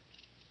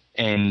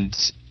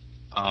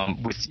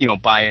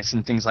with bias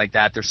and things like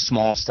that. They're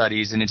small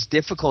studies, and it's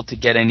difficult to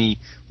get any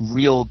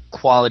real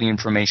quality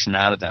information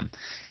out of them.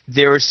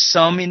 There is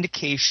some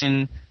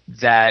indication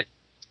that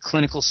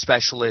clinical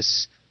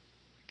specialists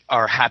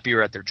are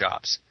happier at their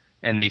jobs,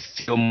 and they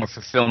feel more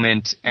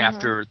fulfillment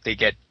after they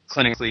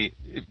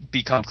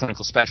become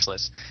clinical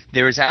specialists.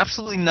 There is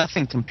absolutely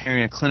nothing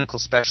comparing a clinical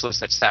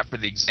specialist that sat for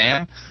the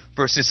exam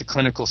versus a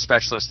clinical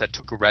specialist that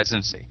took a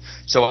residency.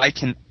 So I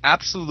can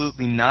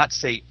absolutely not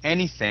say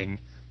anything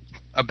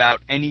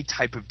about any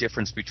type of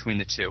difference between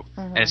the two.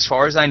 And as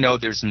far as I know,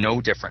 there's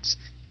no difference.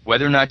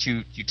 Whether or not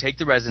you take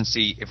the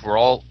residency, if we're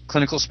all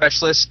clinical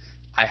specialists,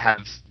 I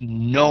have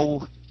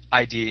no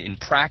idea in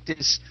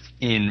practice,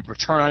 in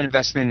return on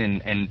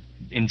investment and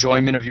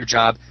enjoyment of your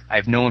job. I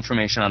have no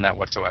information on that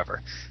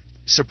whatsoever.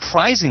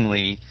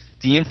 Surprisingly,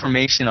 the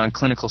information on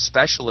clinical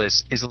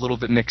specialists is a little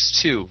bit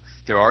mixed too.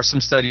 There are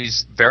some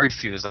studies, very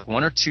few, there's like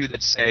one or two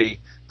that say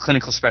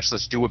clinical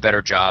specialists do a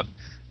better job.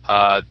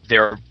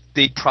 There are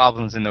big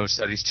problems in those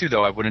studies too,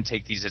 though. I wouldn't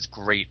take these as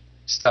great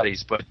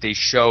studies, but they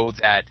show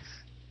that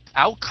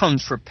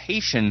outcomes for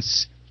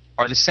patients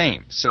are the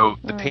same. So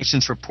the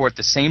patients report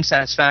the same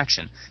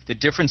satisfaction. The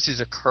differences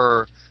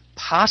occur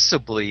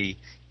possibly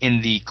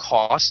in the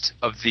cost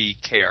of the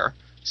care.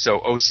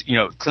 So,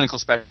 clinical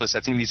specialists, I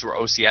think these were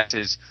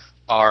OCSs,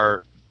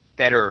 are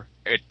better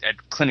at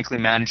clinically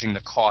managing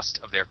the cost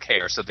of their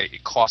care. So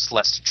it costs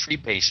less to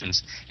treat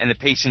patients, and the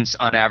patients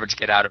on average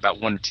get out about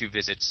 1 or 2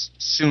 visits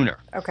sooner.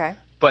 Okay.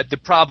 But the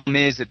problem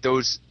is that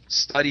those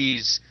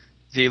studies,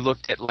 they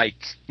looked at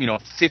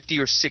 50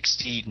 or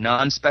 60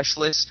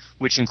 non-specialists,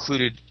 which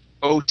included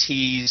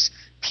OTs,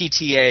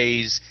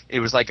 PTAs. It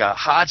was like a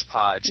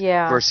hodgepodge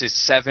versus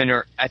 7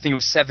 or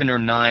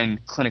 9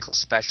 clinical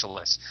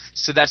specialists.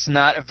 So that's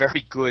not a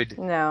very good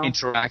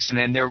interaction.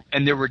 And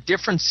there were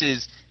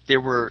differences. There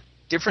were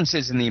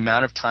differences in the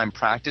amount of time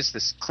practiced.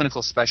 This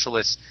clinical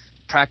specialist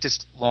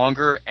practiced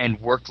longer and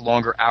worked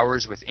longer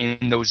hours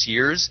within those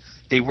years,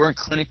 they weren't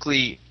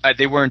clinically,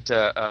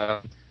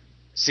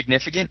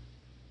 significant,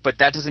 but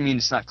that doesn't mean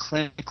it's not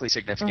clinically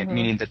significant,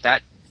 meaning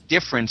that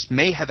difference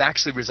may have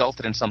actually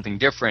resulted in something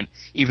different,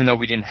 even though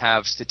we didn't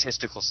have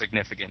statistical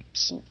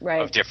significance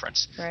of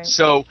difference. Right.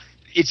 So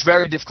it's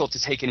very difficult to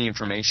take any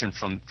information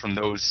from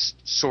those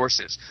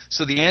sources.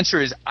 So the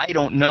answer is, I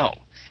don't know.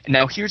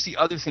 Now, here's the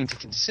other thing to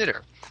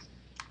consider.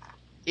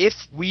 If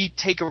we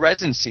take a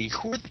residency,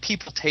 who are the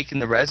people taking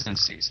the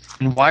residencies,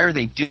 and why are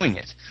they doing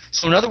it?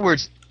 So in other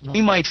words,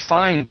 we might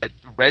find that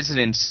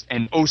residents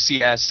and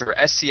OCS or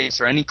SCS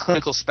or any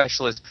clinical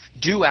specialists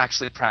do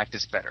actually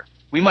practice better.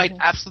 We might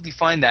absolutely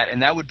find that,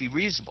 and that would be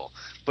reasonable.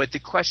 But the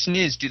question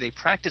is, do they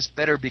practice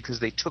better because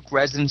they took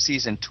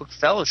residencies and took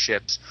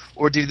fellowships,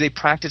 or do they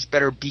practice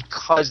better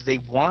because they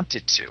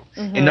wanted to?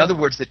 In other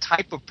words, the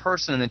type of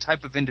person and the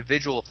type of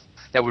individual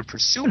that would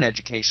pursue an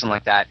education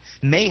like that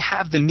may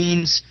have the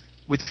means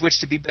with which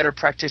to be better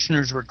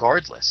practitioners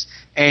regardless.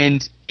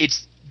 And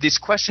this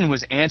question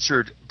was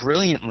answered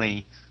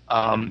brilliantly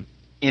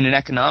in an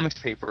economics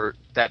paper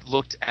that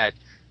looked at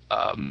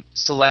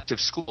selective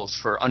schools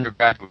for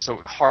undergraduates, so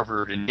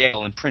Harvard and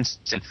Yale and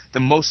Princeton, the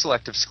most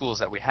selective schools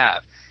that we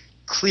have.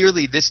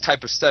 Clearly, this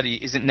type of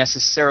study isn't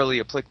necessarily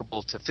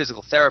applicable to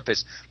physical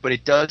therapists, but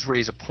it does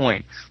raise a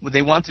point. What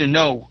they wanted to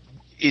know,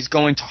 is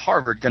going to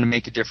Harvard going to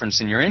make a difference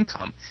in your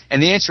income?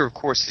 And the answer, of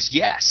course, is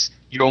yes.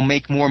 You'll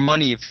make more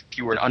money if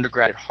you were an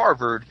undergrad at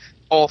Harvard,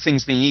 all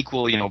things being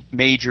equal,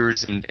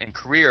 majors and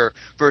career,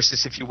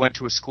 versus if you went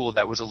to a school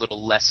that was a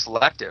little less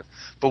selective.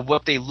 But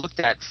what they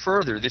looked at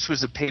further, this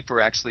was a paper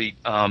actually,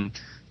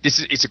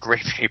 it's a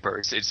great paper.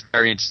 It's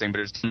very interesting, but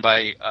it was done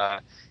by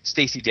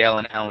Stacey Dale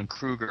and Alan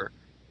Kruger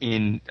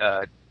in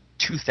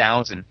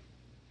 2000,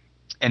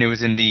 and it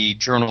was in the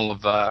Journal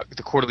of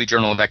the Quarterly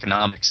Journal of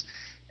Economics,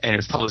 and it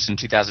was published in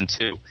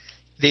 2002.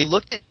 They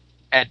looked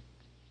at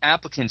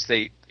applicants.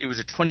 It was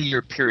a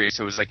 20-year period,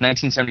 so it was like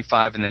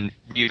 1975, and then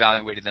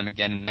reevaluated them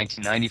again in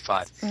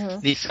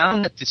 1995. They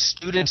found that the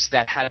students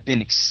that had been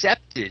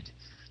accepted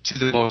to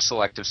the most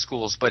selective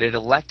schools but had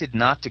elected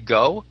not to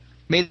go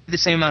made the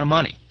same amount of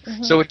money.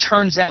 So it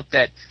turns out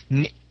that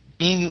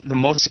being the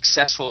most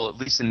successful, at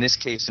least in this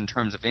case in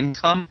terms of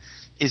income,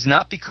 is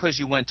not because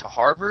you went to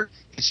Harvard.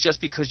 It's just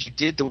because you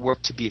did the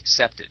work to be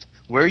accepted.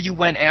 Where you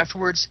went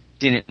afterwards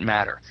didn't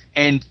matter.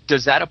 And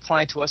does that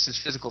apply to us as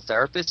physical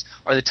therapists?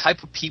 Are the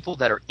type of people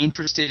that are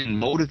interested and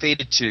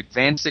motivated to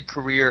advance their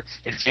career,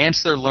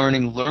 advance their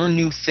learning, learn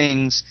new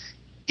things,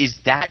 is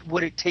that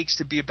what it takes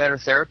to be a better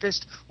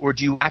therapist? Or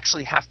do you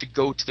actually have to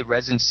go to the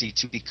residency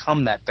to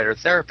become that better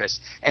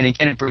therapist? And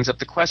again, it brings up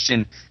the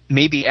question,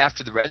 maybe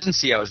after the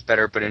residency I was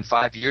better, but in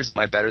 5 years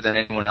am I better than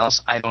anyone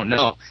else? I don't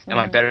know. Am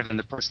I better than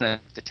the person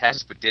that took the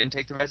test but didn't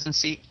take the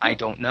residency? I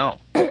don't know.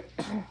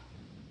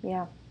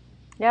 Yeah.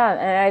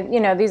 Yeah,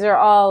 and these are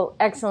all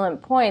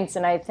excellent points,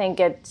 and I think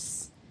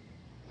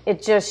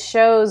it just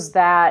shows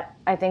that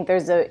I think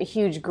there's a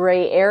huge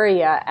gray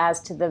area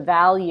as to the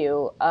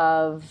value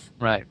of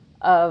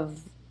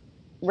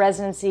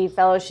residency,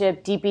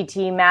 fellowship,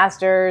 DPT,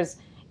 masters.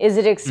 Is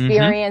it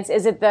experience?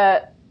 Is it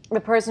the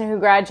person who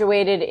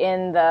graduated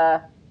in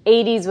the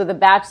 80s with a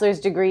bachelor's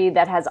degree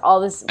that has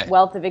all this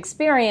wealth of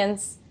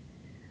experience?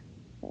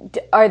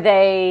 Are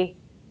they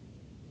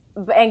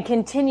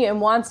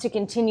and wants to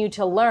continue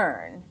to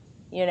learn,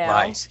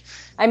 Right.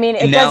 I mean,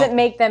 it doesn't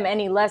make them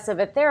any less of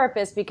a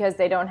therapist because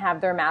they don't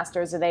have their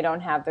master's or they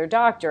don't have their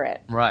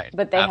doctorate. Right.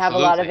 But they have a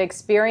lot of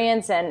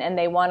experience and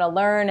they want to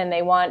learn and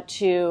they want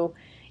to,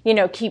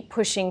 keep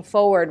pushing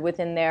forward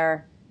within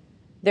their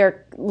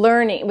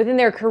learning, within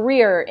their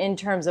career in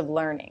terms of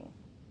learning.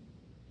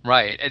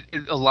 Right.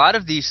 A lot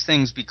of these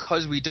things,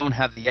 because we don't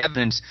have the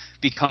evidence,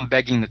 become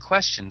begging the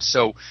question.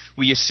 So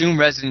we assume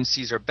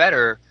residencies are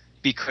better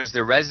because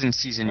they're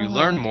residencies and you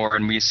learn more,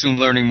 and we assume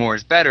learning more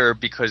is better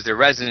because they're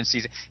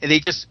residencies, and they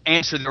just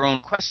answer their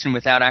own question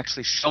without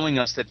actually showing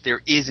us that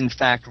there is in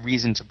fact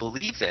reason to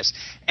believe this.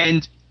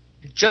 And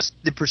just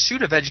the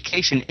pursuit of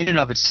education in and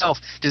of itself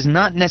does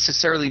not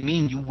necessarily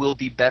mean you will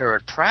be better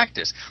at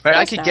practice. Right?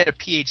 I could get a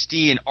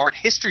PhD in art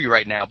history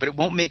right now, but it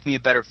won't make me a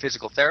better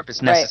physical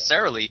therapist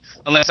necessarily,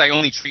 unless I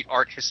only treat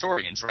art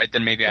historians, right?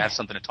 Then maybe I have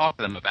something to talk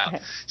to them about.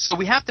 So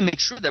we have to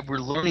make sure that we're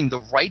learning the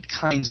right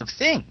kinds of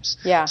things.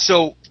 Yeah.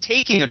 So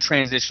taking a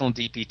transitional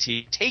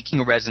DPT, taking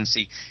a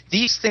residency,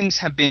 these things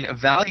have been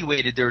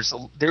evaluated. There's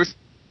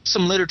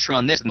some literature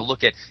on this, and they'll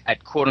look at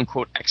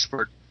quote-unquote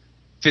expert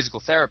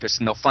physical therapists,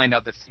 and they'll find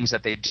out the things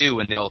that they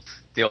do, and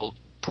they'll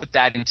put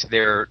that into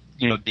their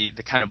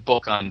the kind of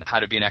book on how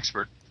to be an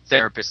expert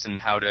therapist and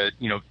how to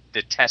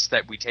the tests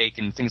that we take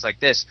and things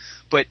like this.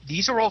 But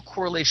these are all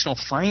correlational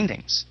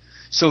findings.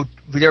 So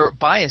they're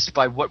biased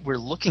by what we're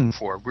looking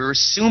for. We're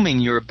assuming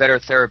you're a better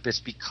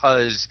therapist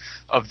because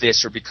of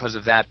this or because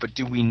of that, but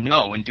do we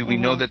know? And do we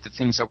know that the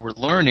things that we're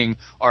learning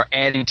are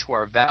adding to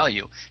our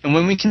value? And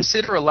when we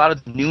consider a lot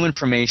of the new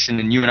information,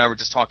 and you and I were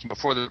just talking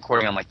before the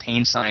recording on like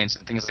pain science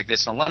and things like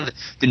this, and a lot of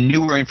the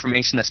newer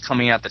information that's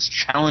coming out that's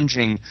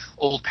challenging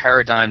old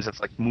paradigms of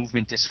like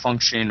movement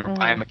dysfunction or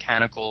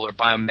biomechanical or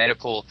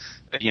biomedical,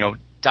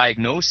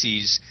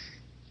 diagnoses,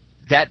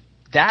 that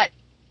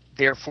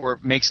therefore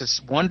makes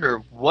us wonder,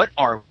 what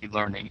are we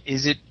learning?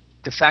 Is it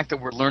the fact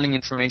that we're learning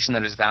information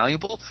that is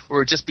valuable, or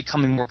we're just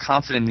becoming more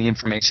confident in the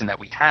information that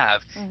we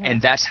have,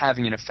 and that's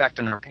having an effect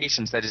on our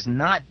patients that is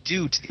not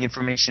due to the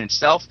information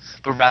itself,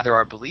 but rather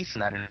our belief in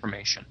that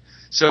information?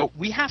 So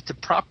we have to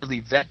properly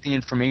vet the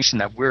information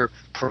that we're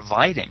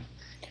providing.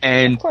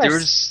 And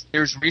there's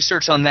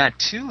research on that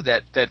too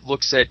that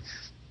looks at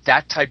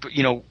that type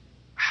of,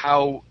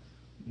 how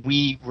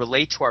we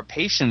relate to our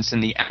patients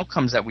and the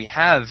outcomes that we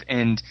have,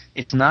 and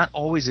it's not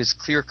always as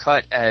clear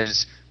cut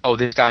as, oh,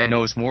 this guy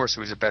knows more, so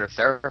he's a better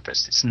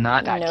therapist. It's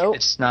not. Nope.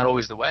 It's not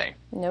always the way.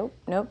 Nope,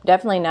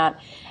 definitely not.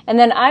 And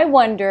then I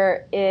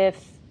wonder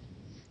if,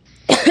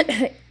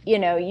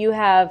 you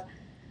have,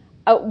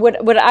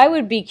 what I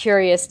would be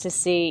curious to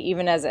see,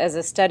 even as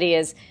a study,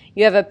 is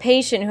you have a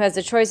patient who has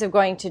the choice of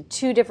going to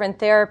two different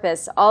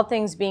therapists, all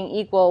things being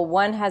equal.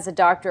 One has a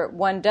doctorate,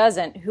 one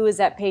doesn't. Who is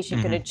that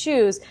patient going to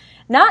choose?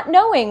 Not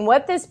knowing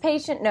what this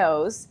patient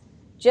knows,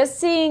 just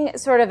seeing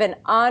sort of an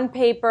on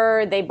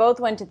paper, they both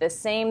went to the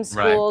same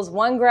schools,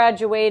 one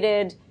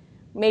graduated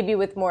maybe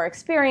with more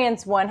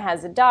experience, one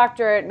has a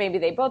doctorate, maybe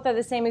they both have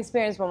the same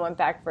experience, one went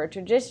back for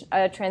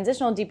a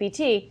transitional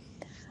DPT.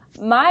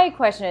 My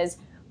question is,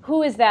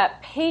 who is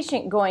that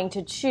patient going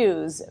to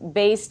choose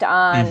based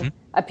on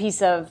a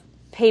piece of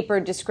paper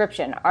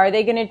description? Are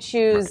they going to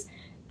choose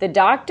the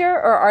doctor,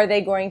 or are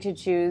they going to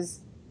choose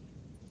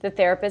the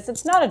therapist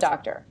that's not a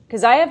doctor?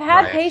 Because I have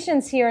had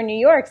patients here in New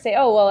York say,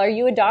 oh, well, are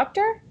you a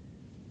doctor?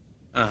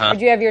 Or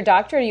do you have your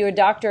doctor? Are you a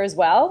doctor as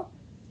well?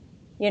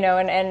 And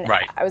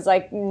I was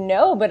like,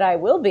 no, but I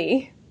will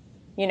be.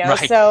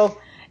 So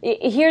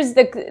here's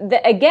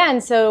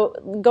again,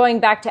 so going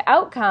back to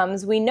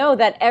outcomes, we know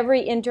that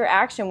every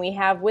interaction we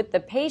have with the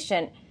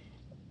patient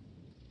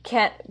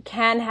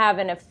can have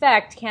an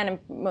effect, can and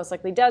most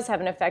likely does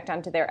have an effect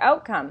onto their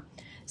outcome.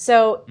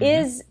 So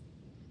is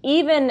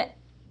even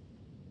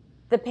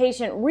the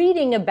patient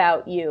reading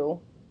about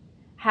you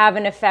have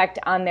an effect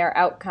on their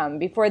outcome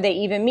before they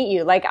even meet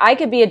you? Like, I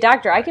could be a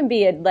doctor, I can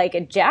be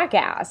a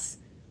jackass,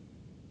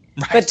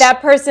 but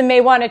that person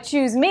may want to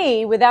choose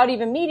me without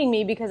even meeting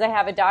me because I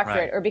have a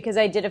doctorate or because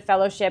I did a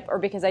fellowship or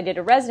because I did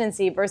a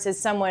residency, versus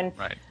someone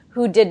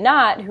who did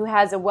not, who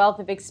has a wealth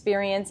of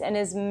experience and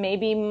is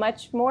maybe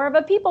much more of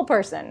a people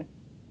person,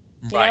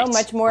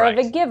 much more of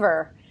a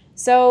giver.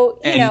 So,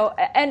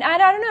 and I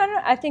don't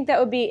know, I think that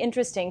would be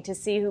interesting to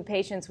see who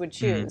patients would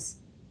choose.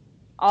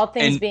 All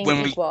things being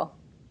equal.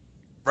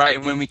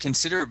 When we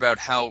consider about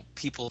how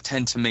people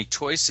tend to make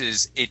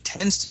choices, it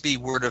tends to be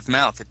word of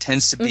mouth. It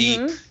tends to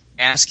be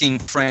asking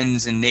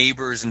friends and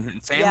neighbors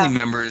and family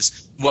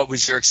members, what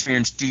was your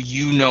experience? Do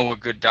you know a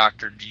good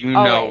doctor? Do you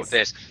know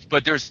this?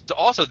 But there's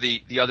also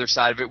the other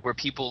side of it where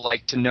people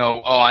like to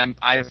know, oh,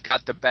 I've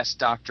got the best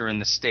doctor in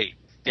the state.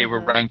 They were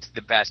ranked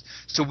the best.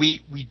 So we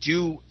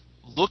do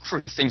look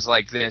for things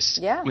like this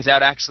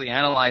without actually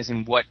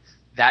analyzing what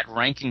that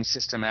ranking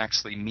system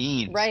actually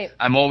means.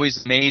 I'm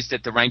always amazed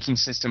at the ranking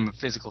system of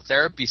physical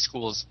therapy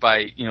schools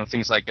by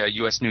things like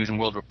U.S. News and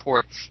World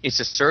Report.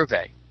 It's a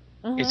survey.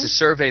 It's a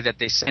survey that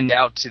they send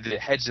out to the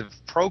heads of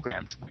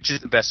programs, which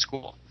is the best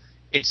school.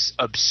 It's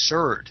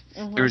absurd.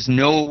 There's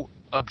no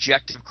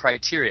objective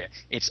criteria.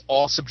 It's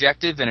all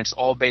subjective and it's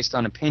all based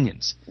on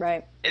opinions.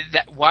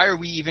 Why are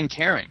we even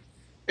caring?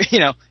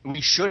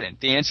 We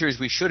shouldn't. The answer is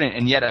we shouldn't.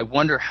 And yet I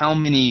wonder how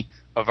many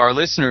of our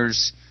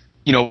listeners,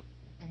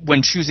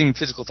 when choosing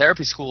physical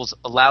therapy schools,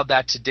 allowed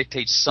that to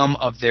dictate some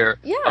of their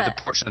of the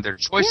portion of their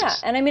choices.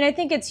 And I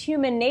think it's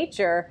human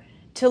nature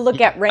to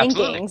look at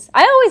rankings. Absolutely.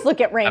 I always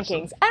look at rankings.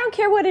 Absolutely. I don't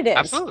care what it is.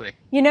 Absolutely.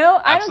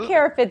 I don't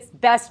care if it's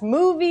best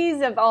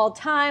movies of all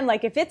time.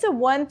 Like, if it's a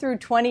 1 through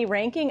 20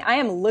 ranking, I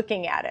am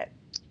looking at it.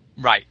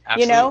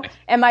 Absolutely.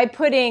 Am I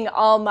putting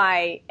all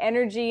my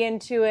energy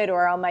into it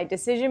or all my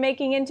decision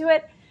making into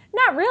it?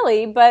 Not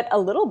really, but a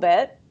little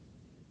bit.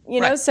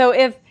 So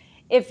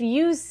if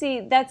you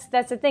see, that's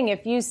the thing.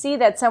 If you see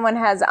that someone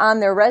has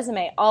on their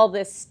resume all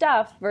this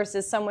stuff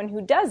versus someone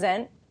who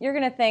doesn't, you're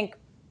going to think,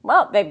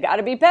 well, they've got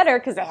to be better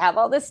because they have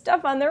all this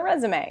stuff on their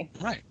resume.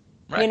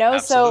 Absolutely.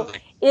 So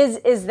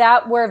is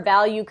that where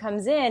value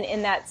comes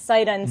in that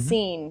sight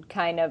unseen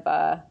kind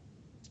of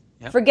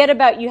forget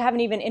about, you haven't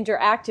even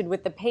interacted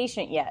with the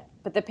patient yet,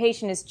 but the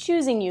patient is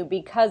choosing you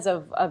because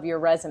of your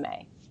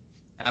resume.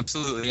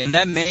 Absolutely. And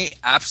that may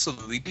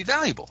absolutely be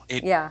valuable.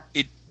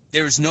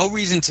 There's no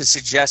reason to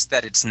suggest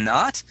that it's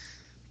not,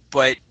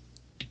 but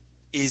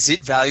is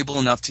it valuable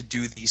enough to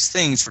do these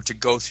things or to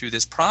go through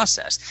this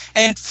process?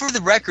 And for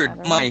the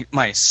record,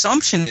 my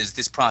assumption is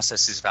this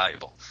process is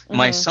valuable.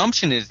 My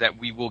assumption is that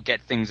we will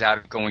get things out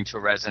of going to a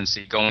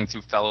residency, going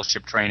through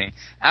fellowship training.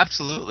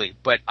 Absolutely.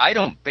 But I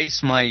don't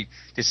base my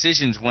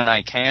decisions when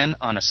I can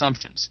on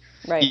assumptions.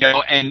 Right. You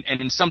know, and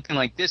in something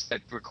like this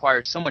that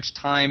requires so much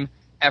time,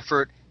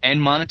 effort,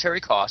 and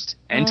monetary cost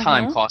and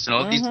time cost and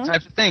all these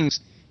types of things,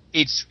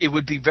 it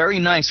would be very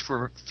nice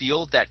for a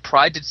field that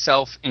prides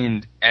itself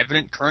in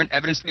current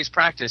evidence-based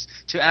practice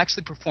to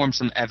actually perform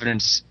some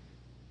evidence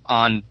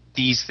on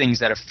these things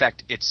that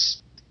affect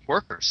its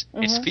workers,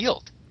 its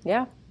field.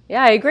 Yeah,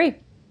 I agree.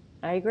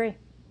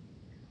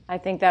 I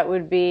think that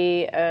would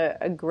be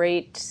a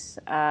great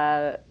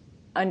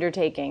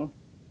undertaking.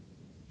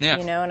 Yeah.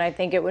 You know, and I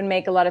think it would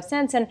make a lot of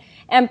sense,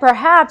 and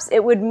perhaps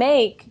it would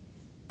make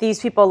these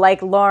people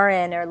like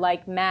Lauren or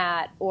like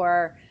Matt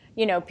or,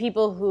 you know,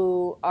 people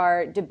who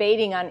are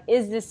debating on,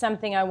 is this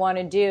something I want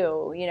to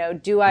do? You know,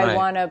 do I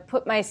want to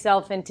put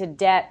myself into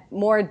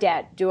more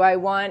debt? Do I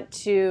want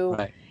to,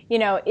 you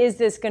know, is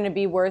this going to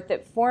be worth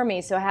it for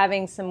me? So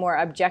having some more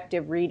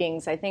objective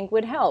readings, I think,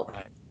 would help.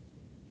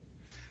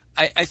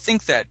 I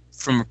think that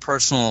from a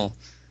personal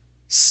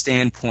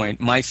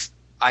standpoint,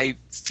 I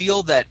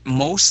feel that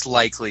most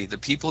likely the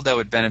people that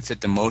would benefit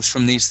the most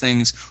from these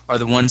things are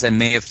the ones that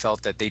may have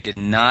felt that they did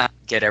not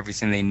get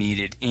everything they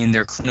needed in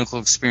their clinical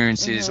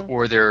experiences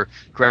or their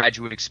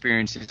graduate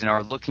experiences and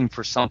are looking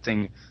for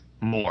something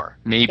more.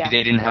 Maybe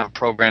they didn't have a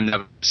program that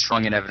was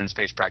strong in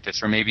evidence-based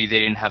practice, or maybe they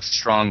didn't have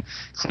strong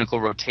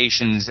clinical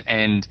rotations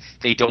and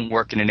they don't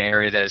work in an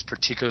area that is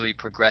particularly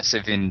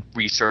progressive in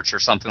research or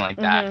something like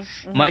that.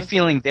 My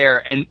feeling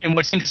there, and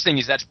what's interesting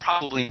is that's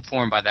probably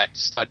informed by that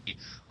study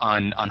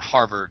on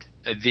Harvard.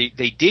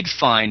 They did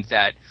find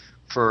that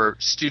for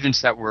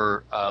students that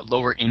were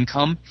lower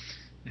income,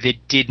 that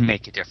did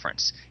make a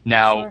difference.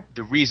 Now,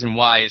 the reason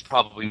why is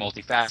probably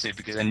multifaceted,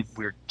 because then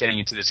we're getting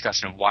into the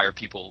discussion of why are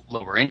people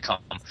lower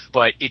income.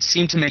 But it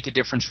seemed to make a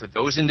difference for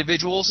those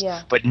individuals,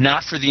 but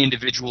not for the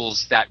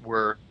individuals that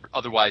were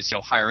otherwise, you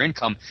know, higher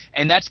income.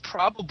 And that's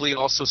probably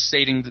also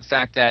stating the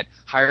fact that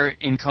higher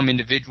income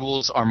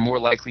individuals are more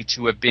likely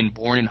to have been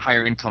born in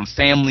higher income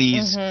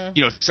families.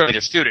 You know, certainly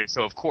they're students,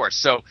 so of course.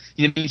 So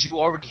it means you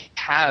already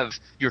have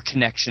your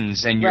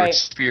connections and your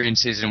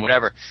experiences and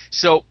whatever.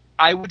 So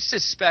I would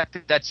suspect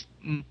that that's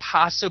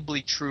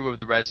possibly true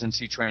of the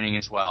residency training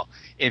as well.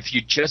 If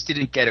you just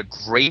didn't get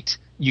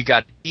you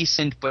got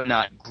decent but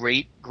not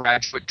great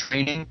graduate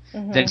training,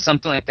 then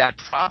something like that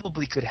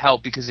probably could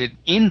help, because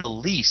in the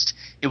least,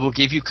 it will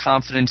give you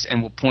confidence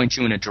and will point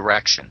you in a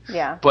direction.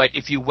 Yeah. But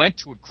if you went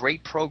to a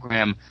great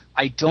program,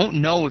 I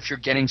don't know if you're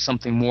getting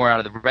something more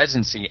out of the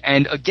residency.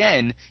 And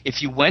again,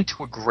 if you went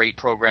to a great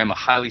program, a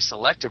highly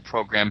selective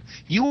program,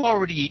 you're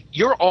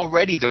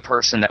already the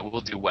person that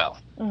will do well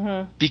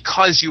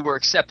because you were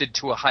accepted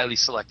to a highly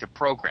selective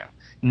program,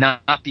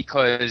 not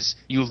because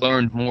you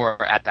learned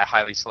more at that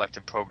highly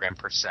selective program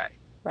per se.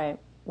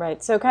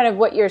 Right. So kind of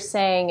what you're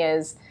saying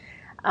is,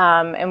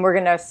 and we're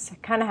going to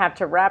kind of have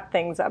to wrap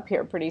things up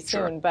here pretty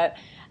soon, but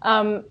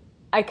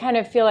I kind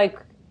of feel like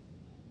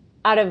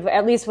out of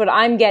at least what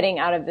I'm getting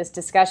out of this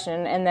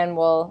discussion, and then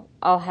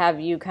I'll have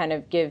you kind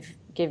of give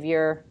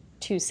your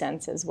 2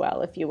 cents as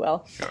well, if you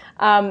will.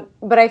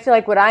 But I feel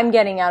like what I'm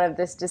getting out of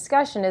this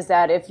discussion is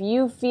that if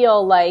you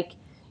feel like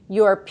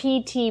your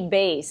PT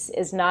base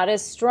is not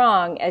as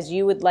strong as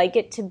you would like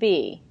it to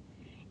be,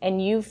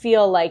 and you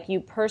feel like you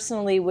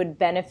personally would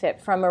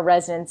benefit from a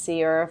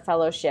residency or a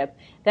fellowship,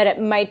 that it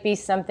might be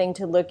something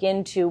to look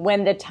into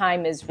when the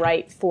time is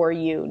right for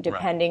you,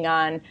 depending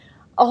on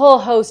a whole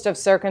host of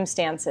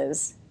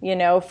circumstances, you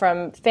know,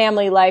 from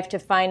family life to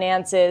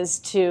finances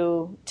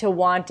to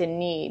want and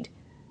need.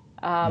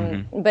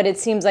 But it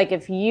seems like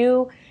if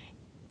you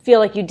feel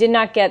like you did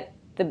not get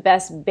the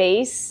best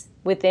base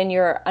within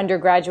your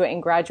undergraduate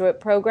and graduate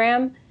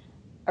program,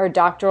 or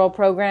doctoral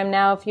program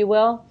now, if you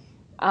will,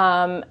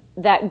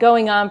 that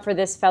going on for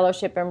this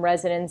fellowship and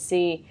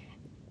residency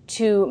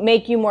to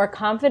make you more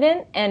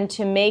confident and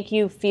to make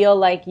you feel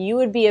like you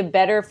would be a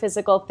better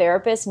physical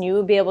therapist and you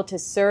would be able to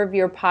serve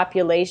your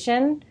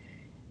population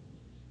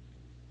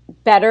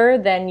better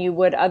than you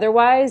would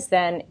otherwise,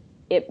 then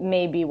it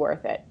may be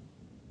worth it.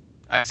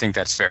 I think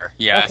that's fair.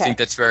 Yeah, okay. I think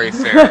that's very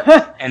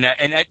fair. and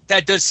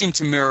that does seem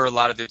to mirror a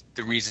lot of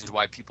the reasons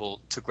why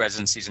people took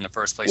residencies in the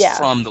first place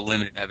from the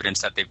limited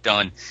evidence that they've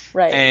done.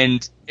 Right.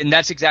 And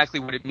that's exactly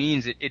what it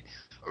means.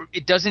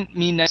 It doesn't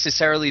mean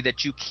necessarily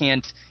that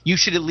you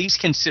should at least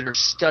consider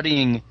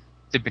studying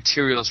the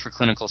materials for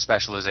clinical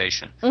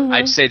specialization.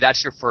 I'd say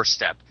that's your first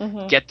step.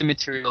 Get the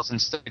materials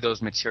and study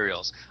those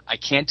materials. I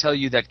can't tell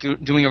you that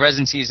doing a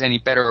residency is any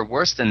better or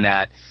worse than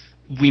that.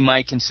 We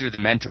might consider the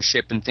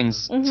mentorship and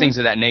things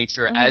of that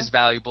nature as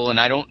valuable, and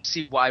I don't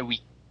see why we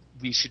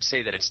should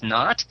say that it's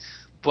not,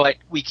 but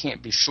we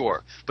can't be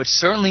sure. But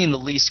certainly in the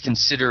least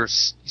consider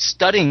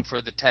studying for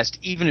the test,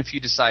 even if you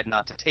decide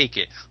not to take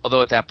it.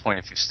 Although at that point,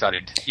 if you've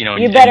studied,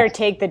 you better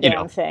take the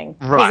damn thing,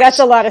 because that's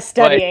a lot of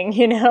studying,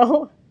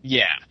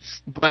 Yeah,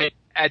 but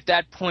at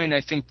that point,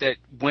 I think that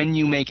when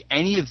you make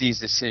any of these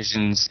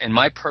decisions, and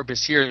my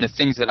purpose here and the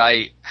things that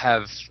I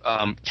have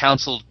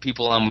counseled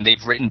people on when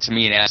they've written to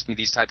me and asked me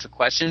these types of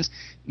questions,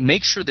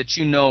 make sure that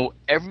you know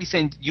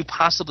everything you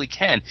possibly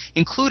can,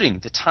 including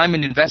the time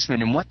and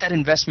investment and what that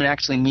investment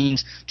actually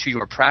means to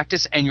your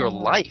practice and your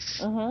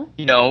life.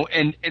 You know,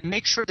 and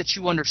make sure that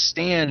you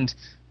understand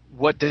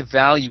what the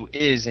value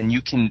is and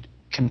you can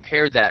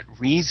compare that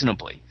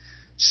reasonably.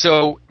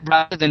 So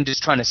rather than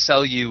just trying to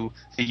sell you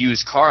the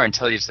used car and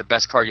tell you it's the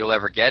best car you'll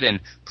ever get in,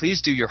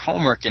 please do your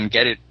homework and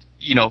get it,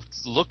 you know,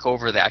 look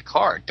over that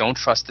car. Don't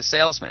trust the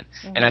salesman.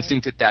 And I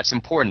think that that's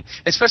important,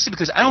 especially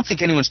because I don't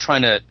think anyone's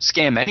trying to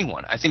scam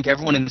anyone. I think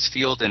everyone in this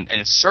field, and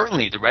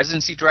certainly the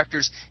residency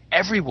directors,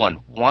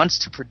 everyone wants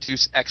to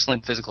produce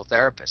excellent physical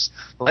therapists.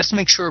 Let's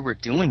make sure we're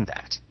doing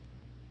that.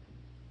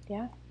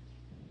 Yeah.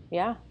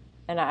 Yeah.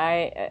 And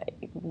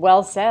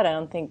well said. I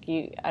don't think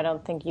you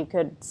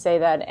could say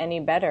that any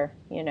better,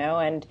 you know.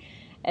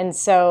 And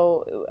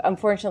so,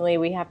 unfortunately,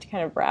 we have to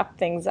kind of wrap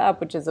things up,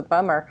 which is a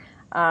bummer.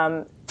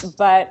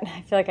 But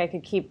I feel like I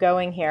could keep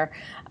going here.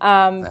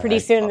 Pretty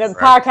soon, the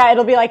podcast,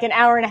 it'll be like an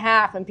hour and a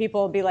half, and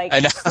people will be like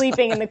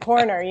sleeping in the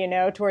corner, you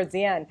know, towards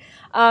the end.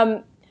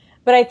 But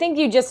I think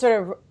you just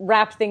sort of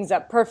wrapped things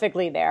up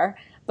perfectly there.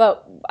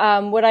 But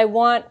what I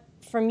want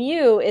from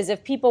you is,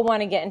 if people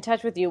want to get in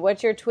touch with you,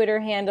 what's your Twitter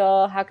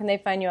handle? How can they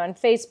find you on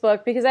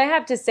Facebook? Because I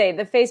have to say,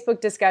 the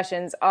Facebook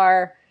discussions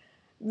are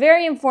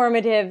very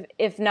informative,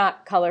 if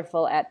not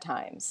colorful at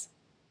times.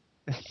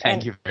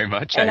 Thank you very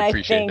much. I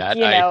appreciate that.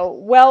 You know,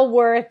 well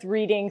worth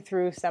reading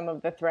through some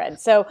of the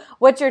threads. So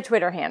what's your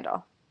Twitter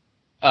handle?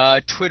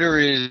 Twitter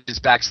is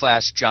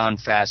 /John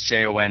Fass,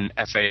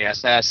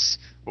 JONFASS,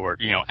 or,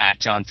 you know,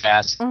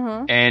 @JohnFass.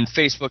 And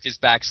Facebook is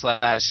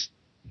 /JON.FASS.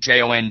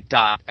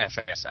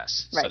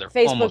 Right, so they're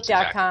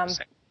Facebook.com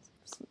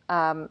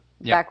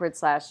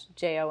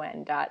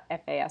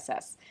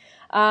 /JON.FASS.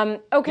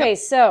 Okay,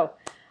 so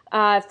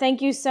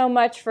thank you so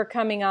much for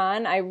coming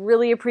on. I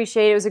really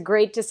appreciate it. It was a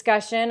great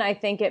discussion. I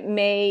think it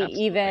may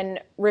even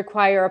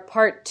require a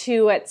part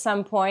 2 at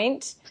some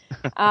point.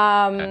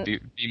 That'd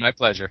be my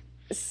pleasure.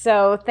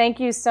 So thank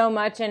you so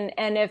much. And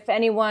if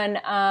anyone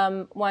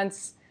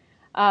wants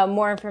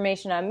more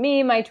information on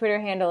me, my Twitter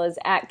handle is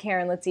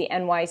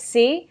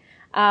 @KarenLitzyNYC.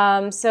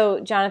 So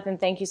Jonathan,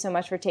 thank you so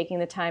much for taking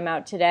the time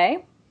out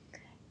today.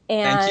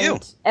 And thank you.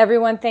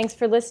 Everyone, thanks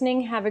for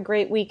listening. Have a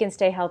great week and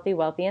stay healthy,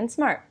 wealthy, and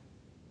smart.